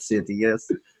little city, yes.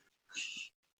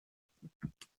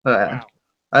 Wow.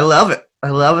 I love it. I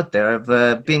love it there.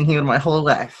 I've been here my whole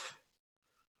life.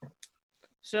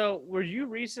 So, were you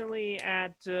recently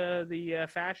at the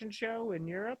fashion show in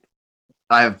Europe?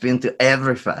 I've been to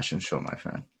every fashion show, my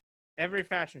friend. Every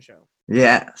fashion show?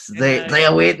 Yes. They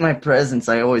await my presence.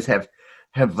 I always have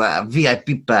a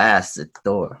VIP pass at the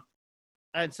door.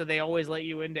 And so they always let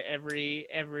you into every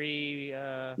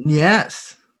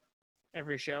Yes.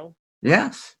 every show?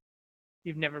 Yes.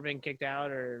 You've never been kicked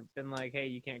out or been like, hey,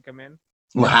 you can't come in?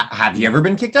 Well, have you ever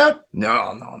been kicked out?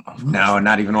 No. No,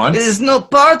 not even once? There's no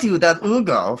party without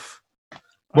Ugolf.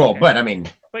 Well, Okay. but I mean...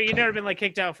 But you've never been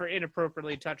kicked out for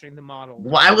inappropriately touching the model?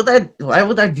 Why would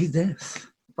I do this?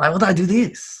 Why would I do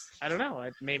this? I don't know.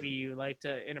 Maybe you like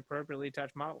to inappropriately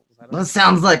touch models. I don't That know.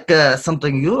 sounds like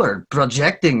something you're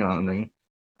projecting on me.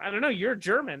 I don't know. You're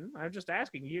German. I'm just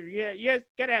asking. You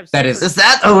gotta have. That is- Is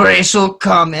that a racial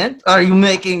comment? Are you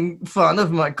making fun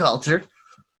of my culture?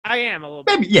 I am a little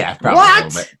bit. Maybe, yeah, probably a What?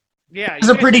 little bit. Yeah. It's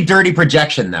a pretty dirty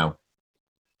projection, though.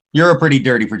 You're a pretty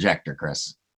dirty projector,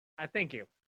 Chris. I thank you.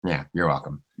 Yeah, you're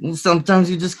welcome. Sometimes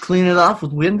you just clean it off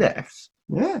with Windex.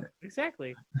 Yeah.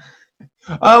 Exactly.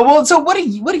 Well, so what are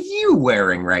you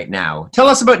wearing right now? Tell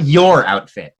us about your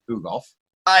outfit, Ugolf.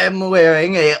 I am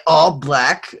wearing a all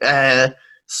black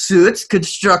suit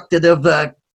constructed of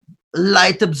a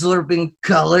light absorbing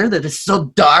color that is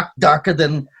so darker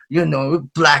than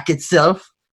black itself.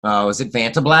 Oh, is it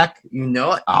Vanta Black? You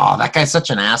know it. Oh, that guy's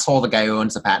such an asshole, the guy who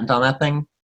owns the patent on that thing.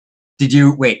 Did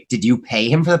you pay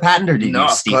him for the patent or did No, you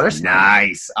of steal? course not.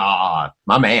 Nice. Ah,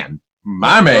 my man.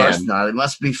 My Of man. course not. It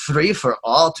must be free for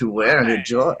all to wear and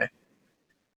enjoy.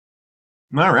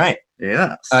 All right.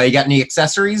 Yes. You got any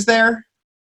accessories there?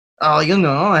 Oh,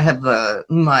 I have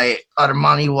my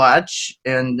Armani watch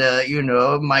and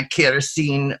my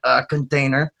kerosene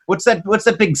container. What's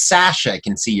that big sash I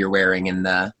can see you're wearing in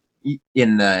the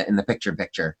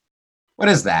picture? What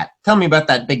is that? Tell me about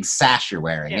that big sash you're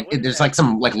wearing. Yeah, There's that?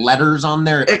 some letters on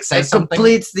there. It says it something.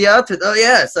 completes the outfit. Oh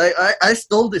yes, I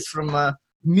stole this from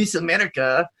Miss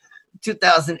America.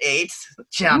 2008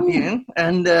 champion,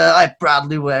 and I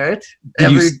proudly wear it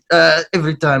Did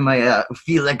every time I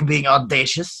feel like being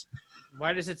audacious.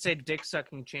 Why does it say dick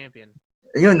sucking champion?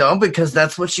 You know, because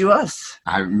that's what she was.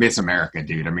 Miss America,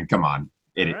 dude. I mean, come on.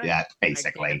 Right. Yeah,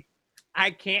 basically.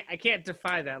 I can't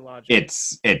defy that logic.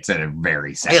 It's a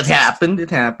very sexist. It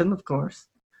happened, of course.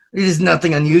 It is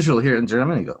nothing unusual here in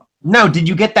Germany, though. No, did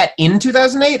you get that in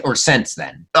 2008 or since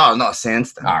then? Oh, no,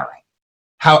 since then. All right.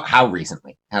 How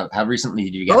recently? How recently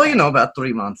did you get? Oh, that? you know, about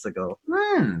 3 months ago.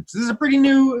 This is a pretty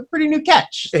new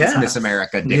catch. This Yeah. Miss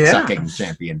America dick sucking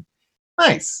champion.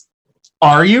 Nice.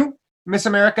 Are you Miss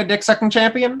America dick sucking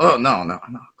champion? Oh no,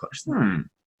 of course not.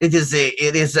 It is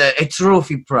a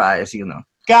trophy prize, you know.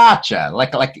 Gotcha.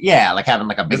 Like having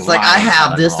like a big. It's like I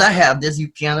have this. You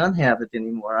cannot have it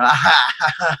anymore.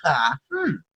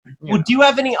 Well, do you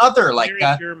have any other like?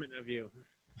 Very German of you.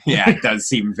 Yeah, it does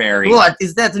seem very. What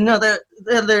is that?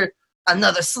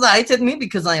 Another slight at me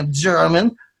because I am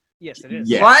German? Yes, it is.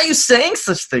 Yeah. Why are you saying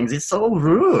such things? It's so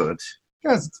rude.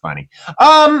 Because it's funny.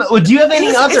 Well, do you have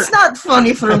any other? It's not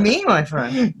funny for me, my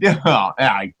friend. Yeah,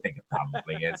 I think it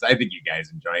probably is. I think you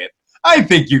guys enjoy it.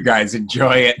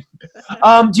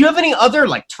 Do you have any other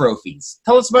like trophies?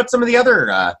 Tell us about some of the other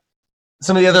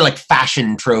like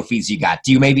fashion trophies you got.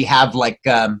 Do you maybe have like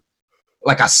a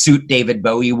suit David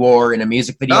Bowie wore in a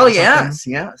music video? Oh yes.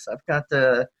 I've got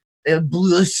a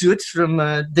blue suit from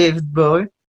David Bowie.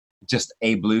 Just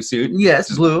a blue suit?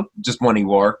 Yes, blue. Just one he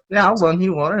wore? Yeah, one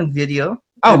he wore in video.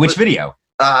 Oh, which video?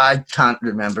 I can't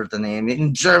remember the name.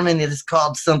 In German, it is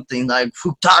called something like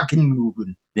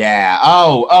Futarkenmugen. Yeah.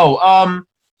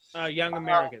 Young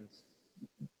Americans.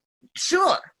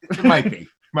 Sure. It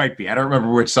might be. I don't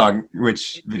remember which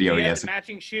video Did you he have has.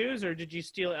 matching shoes, or did you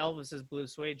steal Elvis's blue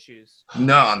suede shoes?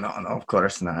 No, of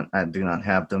course not. I do not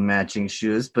have the matching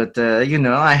shoes, but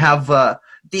I have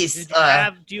these.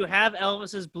 Do you have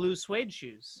Elvis's blue suede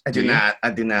shoes? I do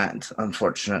not,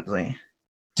 unfortunately.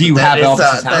 Do you have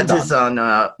Elvis's hound That is on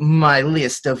my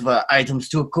list of items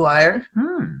to acquire.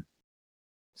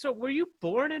 So, were you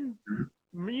born in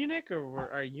Munich, or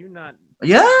are you not?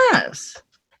 Yes.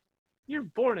 You're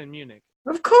born in Munich.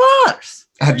 Of course.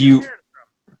 Have you?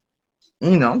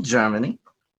 Germany,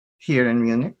 here in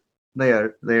Munich, they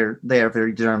are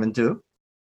very German too.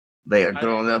 They are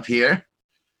grown up here.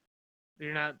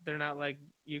 They're not like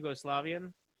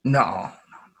Yugoslavian. No.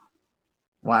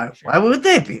 Why would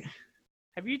they be?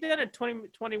 Have you done a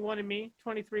 21 and me,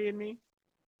 23 and me?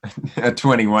 A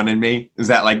 21 and me? Is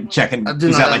that like checking? I do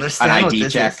Is not that like understand an what ID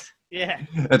this check? is. Yeah.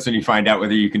 That's when you find out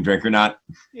whether you can drink or not.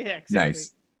 Yeah. Exactly.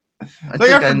 Nice. I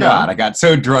forgot. I got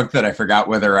so drunk that I forgot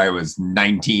whether I was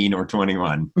 19 or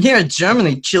 21. Here in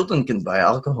Germany, children can buy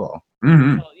alcohol.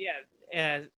 Mm-hmm. Well,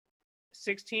 yeah.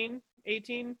 16,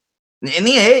 18.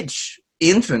 Any age,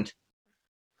 infant.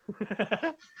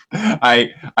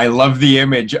 I love the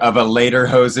image of a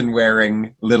lederhosen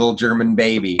wearing little German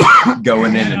baby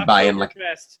going in and buying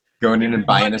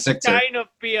a sixer. Stein of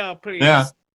beer, please. Yeah.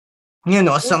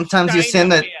 Sometimes you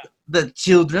send the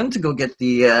children to go get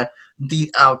the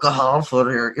alcohol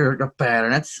for your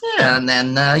parents, and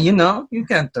then you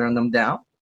can't turn them down,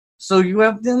 so you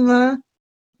have them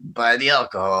buy the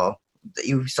alcohol.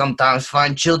 You sometimes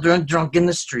find children drunk in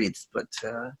the streets, but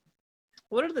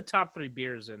what are the top 3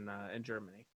 beers in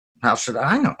Germany? How should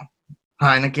I know?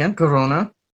 Heineken,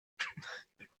 Corona.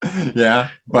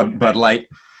 Yeah, Bud Light.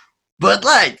 Bud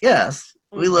Light, yes,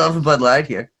 we love Bud Light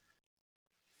here.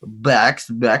 Beck's,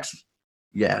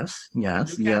 yes.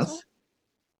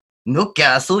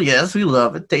 Newcastle, yes, we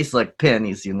love it. Tastes like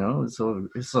pennies, It's so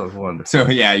wonderful. So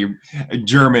yeah, you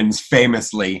Germans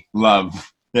famously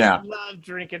love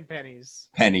drinking pennies.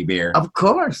 Penny beer. Of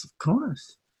course.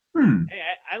 Hey,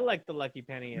 I like the Lucky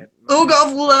Penny.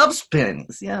 Ugov loves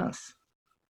pennies, yes.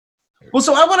 Well,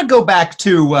 so I want to go back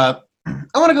to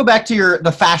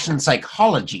the fashion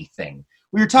psychology thing.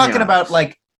 We were talking about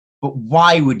but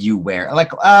why would you wear?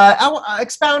 I'll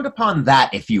expound upon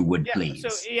that if you would, please. So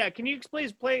can you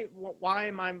explain why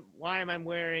am I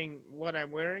wearing what I'm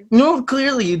wearing? No,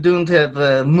 clearly you don't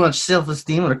have much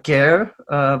self-esteem or care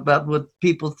about what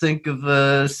people think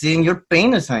of seeing your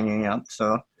penis hanging out.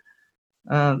 So,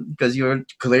 because you're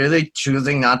clearly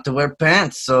choosing not to wear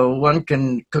pants, so one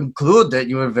can conclude that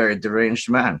you're a very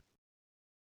deranged man.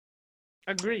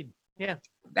 Agreed. Yeah.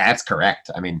 That's correct.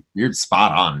 I mean, you're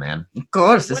spot on, man. Of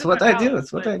course, it's what I do.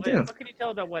 What can you tell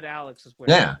about what Alex is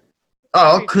wearing? Yeah.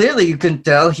 Oh, clearly you can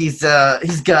tell he's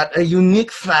got a unique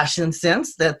fashion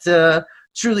sense that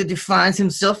truly defines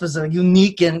himself as a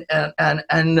unique and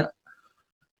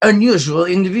unusual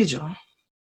individual.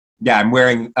 Yeah, I'm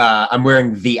wearing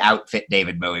the outfit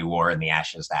David Bowie wore in the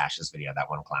Ashes to Ashes video, that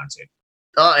one clown suit.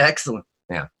 Oh, excellent.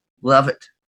 Yeah. Love it.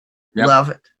 Yep. Love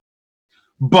it.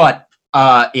 But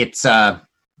it's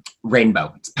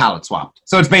rainbow. It's palette swapped.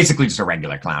 So it's basically just a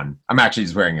regular clown. I'm actually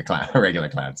just wearing a regular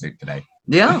clown suit today.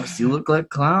 Yes, you look like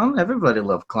clown. Everybody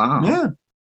love clown. Yeah.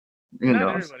 You Not know.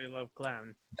 everybody love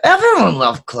clown. Everyone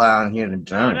love clown here in No,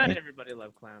 Germany. not everybody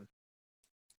love clown.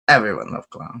 Everyone love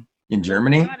clown. In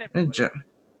Germany? Not everybody.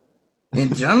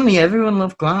 In Germany, everyone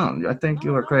love clown. I think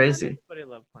you are Not crazy. everybody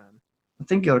love clown. I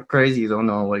think you're crazy. You don't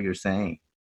know what you're saying.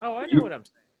 Oh, I know what I'm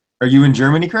saying. Are you in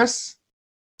Germany, Chris?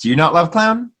 Do you not love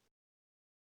clown?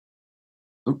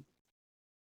 Oop.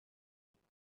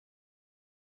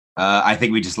 I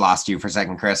think we just lost you for a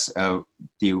second, Chris. Oh,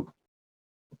 do you?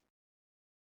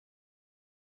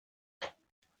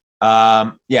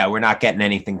 Yeah, we're not getting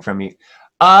anything from you.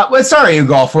 Well, sorry,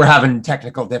 Ugolf, we're having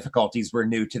technical difficulties. We're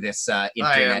new to this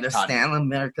internet. I understand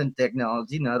American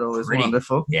technology, not always Pretty-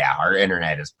 wonderful. Yeah, our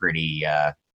internet is pretty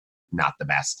not the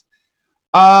best.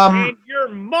 And your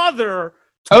mother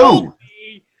told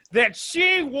me that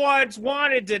she once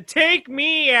wanted to take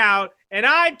me out, and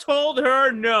I told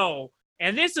her no.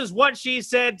 And this is what she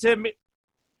said to me.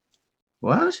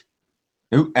 What?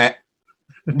 Ooh,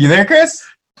 you there, Chris?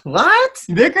 What?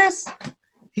 You there, Chris?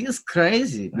 He's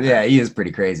crazy. Yeah, he is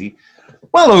pretty crazy.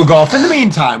 Well, Ugolf, in the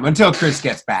meantime, until Chris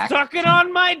gets back. Sucking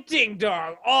on my ding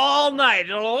dong all night.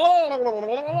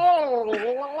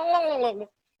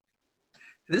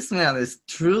 This man is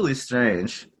truly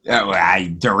strange.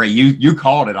 You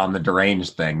called it on the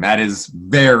deranged thing. That is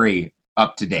very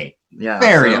up to date. Yeah,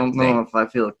 Very I don't up-to-date. know if I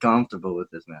feel comfortable with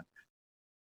this man.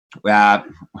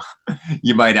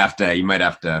 You might have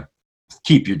to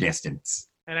keep your distance.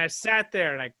 And I sat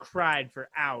there and I cried for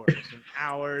hours and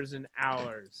hours and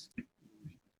hours.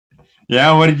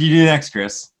 Yeah, what did you do next,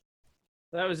 Chris?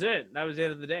 That was it. That was the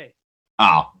end of the day.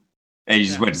 Oh, and you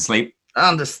just went to sleep? I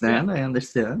understand.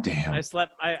 Damn. I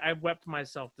slept. I wept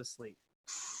myself to sleep.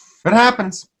 What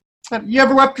happens? You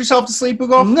ever wept yourself to sleep,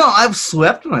 Ugolf? No, I've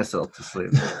swept myself to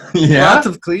sleep. Yeah? Lots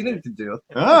of cleaning to do.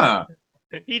 Ah.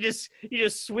 You just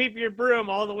sweep your broom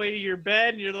all the way to your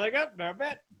bed, and you're like, oh, my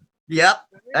bed. Yep,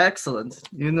 excellent.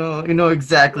 You know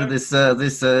exactly this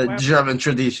German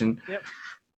tradition. Yep.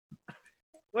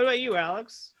 What about you,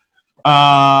 Alex?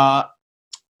 No,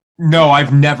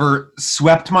 I've never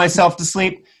swept myself to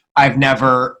sleep. I've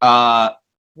never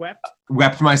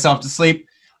wept myself to sleep.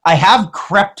 I have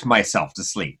crept myself to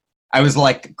sleep. I was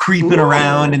like creeping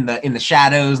around in the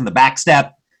shadows and the back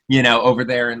step, over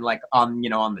there and like on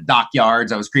the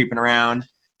dockyards. I was creeping around,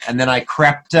 and then I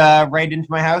crept right into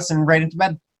my house and right into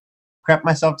bed. Crept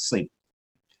myself to sleep.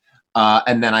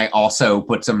 And then I also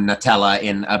put some Nutella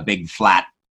in a big flat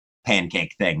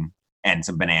pancake thing and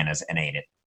some bananas and ate it.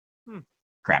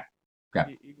 Crap.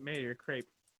 You made your crepe.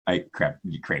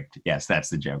 You creped. Yes, that's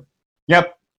the joke.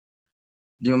 Yep.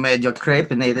 You made your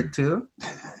crepe and ate it too?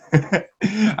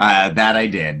 That I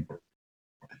did.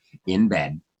 In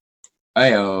bed.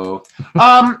 Ayo.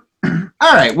 All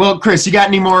right. Well, Chris, you got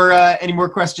any more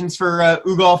questions for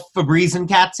Ugolf, Fabrice, and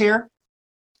Cats here?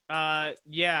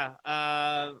 Yeah.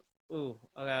 A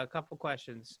couple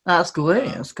questions. Ask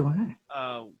away.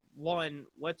 One,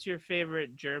 what's your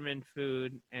favorite German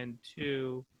food? And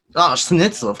two,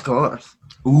 schnitzel, of course.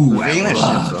 Ooh, Wiener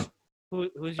Schnitzel.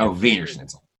 Who's your Wiener favorite,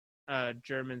 Schnitzel.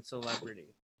 German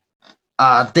celebrity?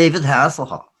 David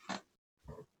Hasselhoff.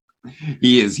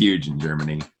 He is huge in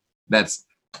Germany. That's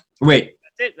it.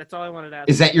 That's all I wanted to ask.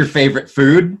 Is that your favorite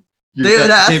food? David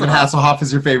Hasselhoff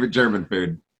is your favorite German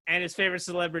food. And his favorite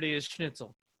celebrity is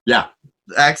Schnitzel. Yeah.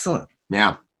 Excellent.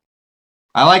 Yeah.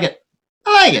 I like it.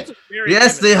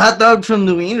 Yes, the hot dog from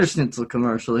the Wiener Schnitzel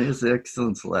commercial. He's an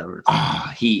excellent celebrity.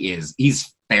 He is.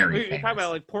 He's very You're famous. talking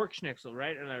about like pork schnitzel,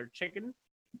 right? And our chicken?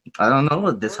 I don't know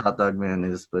what this hot dog man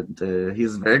is, but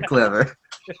he's very clever.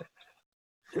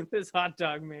 This hot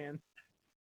dog man.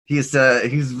 He's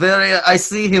very. I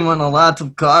see him on a lot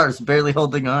of cars, barely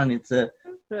holding on. It's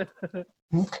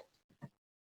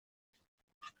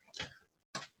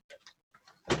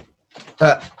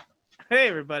Hey,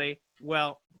 everybody.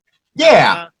 Well,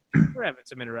 Yeah. We're having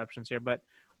some interruptions here, but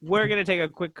we're gonna take a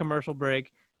quick commercial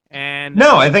break. And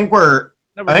No, I think we're.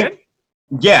 No, we're good?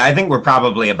 Yeah, I think we're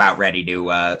probably about ready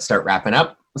to start wrapping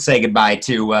up. Say goodbye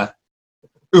to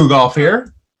Ugolf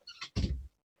here.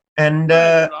 And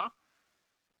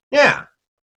yeah.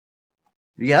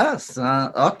 Yes.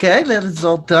 Okay, that is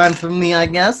all time for me, I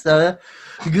guess.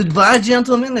 Goodbye,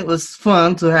 gentlemen. It was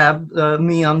fun to have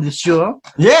me on the show.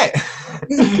 Yeah.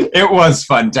 It was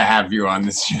fun to have you on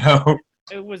this show.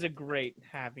 It was a great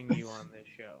having you on this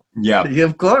show. Yeah.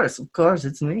 Of course,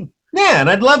 it's me. Yeah, and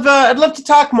I'd love to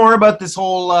talk more about this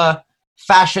whole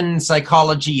fashion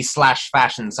psychology /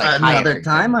 fashion psychiatry. Another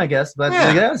time, I guess. But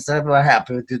Yeah. yes, I'm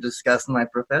happy to discuss my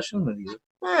profession with you.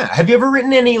 Yeah. Have you ever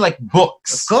written any like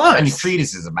books? Of course. Any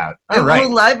treatises about? I have All a right.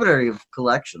 whole library of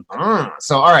collection.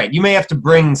 So, all right, you may have to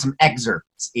bring some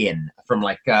excerpts in from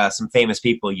like some famous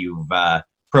people you've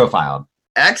profiled.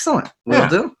 Excellent. Will Yeah.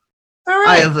 do. All I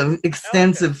right. have an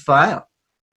extensive file.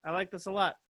 I like this a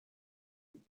lot.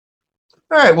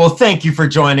 All right. Well, thank you for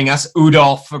joining us,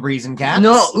 Udolf Fabrizenkat.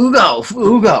 No,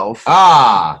 Ugo.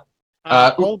 Ah.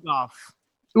 Olgoff.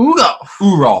 Ugo.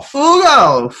 Urolf.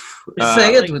 Ugo.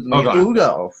 Say it like- with me. hold on.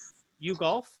 Ugo. You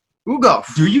golf? Ugo.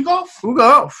 Do you golf?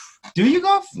 Ugo. Do you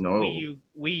golf? No.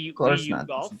 We Of course you not.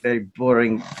 golf? It's a very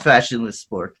boring, fashionless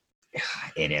sport.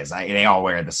 It is. They all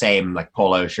wear the same like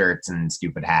polo shirts and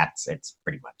stupid hats. It's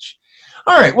pretty much.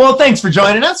 All right. Well, thanks for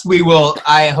joining us.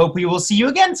 I hope we will see you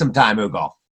again sometime,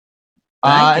 Udolf.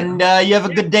 Thank you. And you have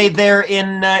a good day there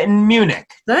in Munich.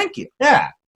 Thank you. Yeah.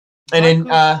 And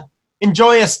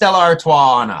enjoy a Stella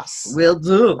Artois on us. Will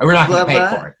do. We're not going to pay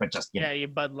Bye-bye. for it, but just Yeah, you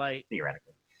Bud Light.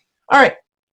 theoretically. All right.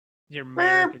 Your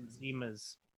American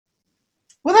Zimas.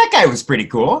 Well, that guy was pretty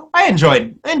cool. I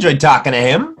enjoyed talking to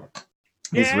him.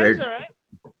 He's Yeah, weird. it's all right.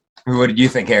 What did you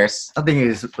think, Harris? I think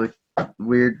he's like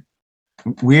weird.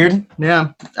 Weird?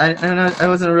 Yeah, I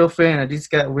wasn't a real fan. I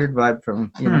just got a weird vibe from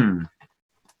him.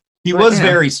 He But, was yeah.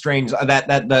 very strange.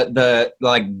 The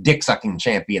like dick sucking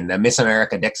champion, the Miss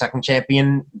America dick sucking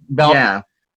champion belt,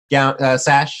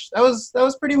 sash. That was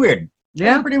pretty weird. That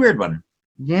was a pretty weird one.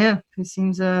 Yeah. He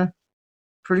seems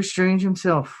pretty strange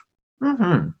himself.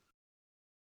 Mm-hmm.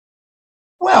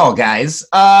 Well, guys,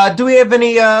 do we have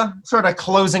any sort of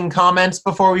closing comments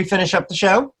before we finish up the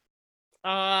show?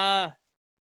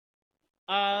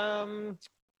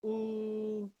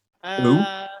 Ooh.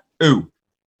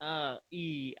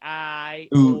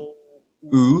 E-I-O.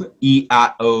 Ooh.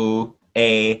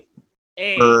 E-I-O-A.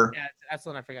 A. Er. Yeah, that's the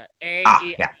one I forgot. Yeah.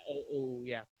 A-E-I-O-O.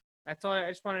 Yeah. That's all. I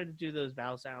just wanted to do those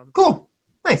vowel sounds. Cool.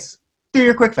 Nice. Do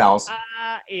your quick vowels.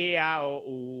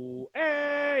 A-E-I-O-O.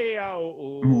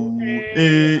 A-E-I-O-O. Ooh,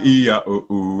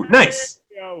 E-I-O-O. Nice.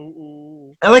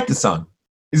 A-E-I-O-O. I like the song.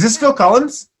 Is this Phil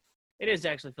Collins? It is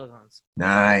actually Phil Collins.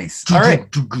 Nice. All right.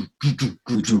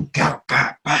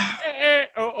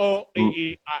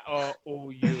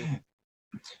 A-E-I-O-O-E-I-O-O-U.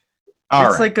 All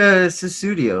It's right. like a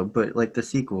Susudio, but like the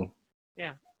sequel.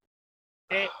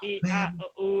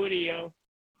 A-E-I-O-O-U.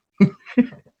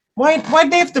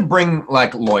 Why'd they have to bring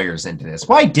like lawyers into this?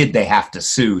 Why did they have to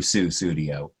sue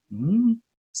Studio? Mm.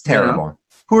 It's terrible.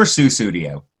 Poor Sue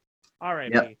Studio. All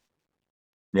right.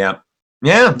 Yep.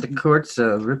 Yeah. The courts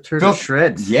ripped her Phil- to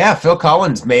shreds. Yeah, Phil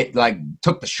Collins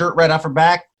took the shirt right off her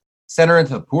back, sent her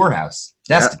into the poorhouse.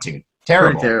 Destitute.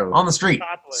 Terrible. Pretty terrible. On the street.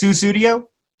 Topless. Sue Studio?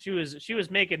 She was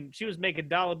making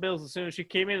dollar bills as soon as she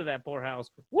came into that poorhouse.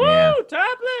 Woo! Yeah.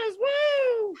 Topless!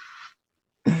 Woo!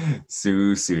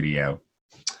 Sue Studio.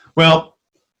 Well,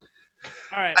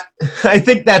 All right. I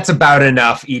think that's about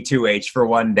enough E2H for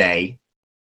one day.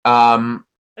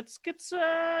 Let's get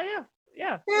yeah.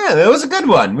 Yeah, that was a good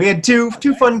one. We had two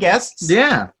fun guests.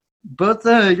 Yeah. Both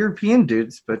European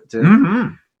dudes, but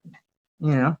Mm-hmm.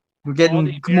 you know, we're All getting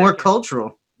the more Americans.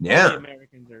 cultural. The Yeah.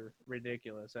 Americans are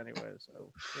ridiculous anyway,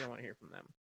 so we don't want to hear from them.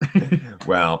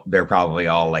 Well, they're probably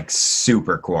all like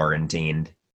super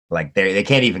quarantined. Like they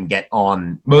can't even get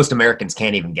on. Most Americans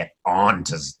can't even get on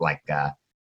to like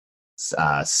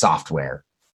software.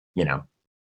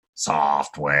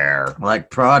 Software. Like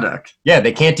product. Yeah,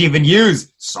 they can't even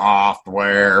use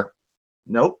software.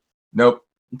 Nope. Nope.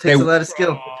 It takes They- a lot of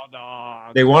skill. Raw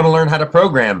dog. They want to learn how to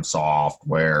program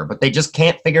software, but they just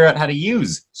can't figure out how to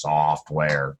use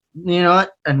software. You know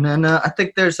what? And then I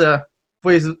think there's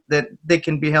ways that they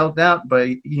can be helped out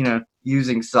by,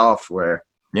 using software.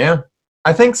 Yeah,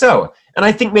 I think so. And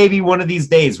I think maybe one of these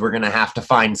days we're going to have to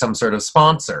find some sort of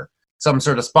sponsor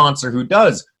who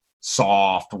does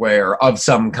software of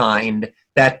some kind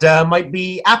that might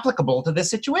be applicable to this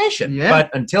situation. Yeah.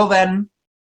 But until then,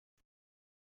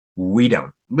 we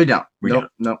don't. We don't. We nope.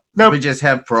 don't. Nope. Nope. We just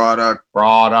have product.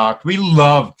 Product. We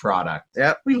love product.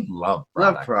 Yep. We love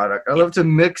Love product. product. I love to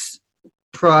mix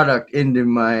product into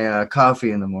my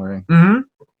coffee in the morning. Mm-hmm.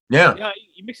 Yeah. Yeah,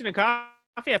 you mix it in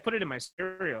coffee. I put it in my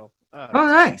cereal. Oh,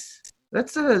 nice.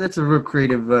 That's a real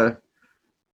creative,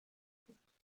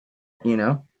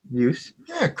 use.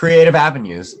 Yeah, creative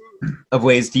avenues of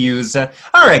ways to use. All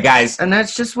right, guys. And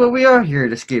that's just what we are here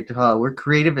at Escape to Hollow. We're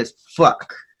creative as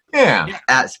fuck. Yeah.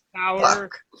 As Power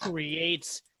fuck.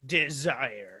 creates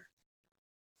desire.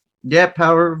 Yeah,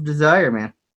 power of desire,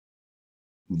 man.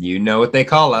 You know what they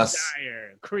call us.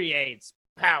 Desire creates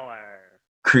power.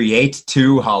 Create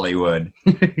to Hollywood.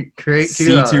 Create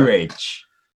to Hollow. C2H.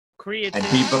 Creativity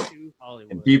And people- to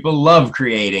Hollywood. And people love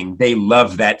creating. They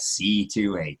love that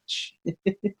C2H.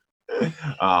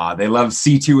 They love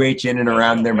C2H in and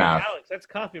around their Wait, mouth. Alex, that's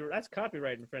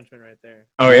copyright infringement right there.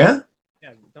 Oh, yeah?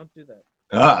 Yeah, don't do that.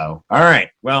 Uh-oh. All right.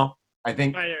 Well, I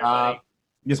think Bye, everybody.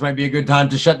 this might be a good time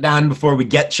to shut down before we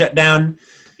get shut down.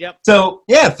 Yep. So,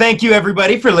 yeah, thank you,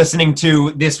 everybody, for listening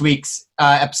to this week's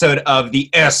episode of the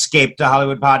Escape to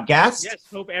Hollywood podcast. Yes,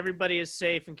 hope everybody is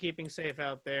safe and keeping safe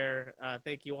out there.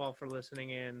 Thank you all for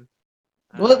listening in.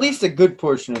 Well, at least a good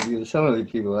portion of you. Some of the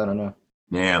people, I don't know.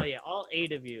 Yeah, Oh, yeah, all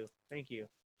 8 of you. Thank you.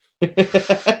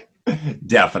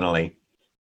 definitely.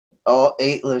 All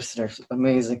 8 listeners.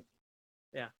 Amazing.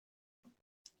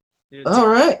 Dude, All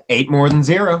right. 8 more than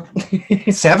 0.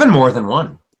 7 more than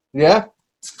 1. Yeah.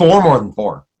 It's 4 more than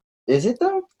 4. Is it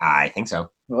though? I think so.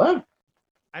 What?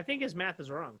 I think his math is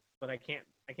wrong, but I can't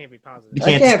be positive. You I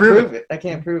can't can't disprove prove it. I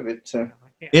can't prove it. So.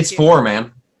 I It's can't- 4,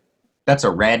 man. That's a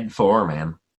red 4,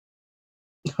 man.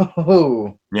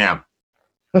 Oh. Yeah.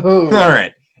 Oh. All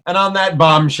right. And on that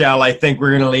bombshell, I think we're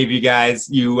going to leave you guys,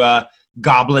 you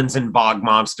goblins and bog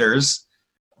monsters.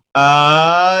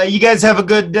 You guys have a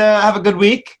good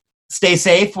week. Stay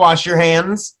safe. Wash your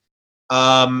hands.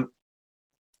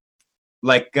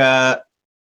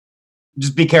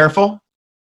 Just be careful.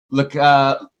 Look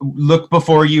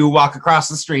before you walk across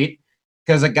the street,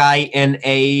 because a guy in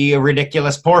a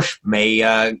ridiculous Porsche may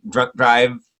drunk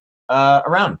drive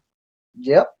around.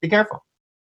 Yep. Be careful.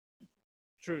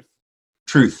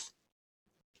 Truth.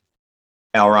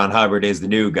 L. Ron Hubbard is the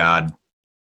new God.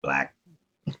 Black.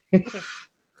 All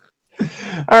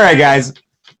right, guys.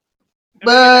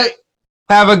 But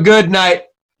Have a good night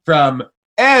from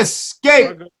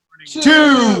Escape Good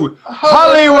to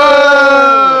Hollywood.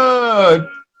 Hollywood.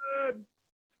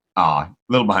 Aw, a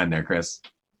little behind there, Chris.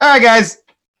 All right, guys.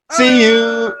 See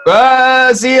you.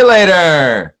 See you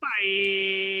later.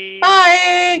 Bye.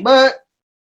 Bye. But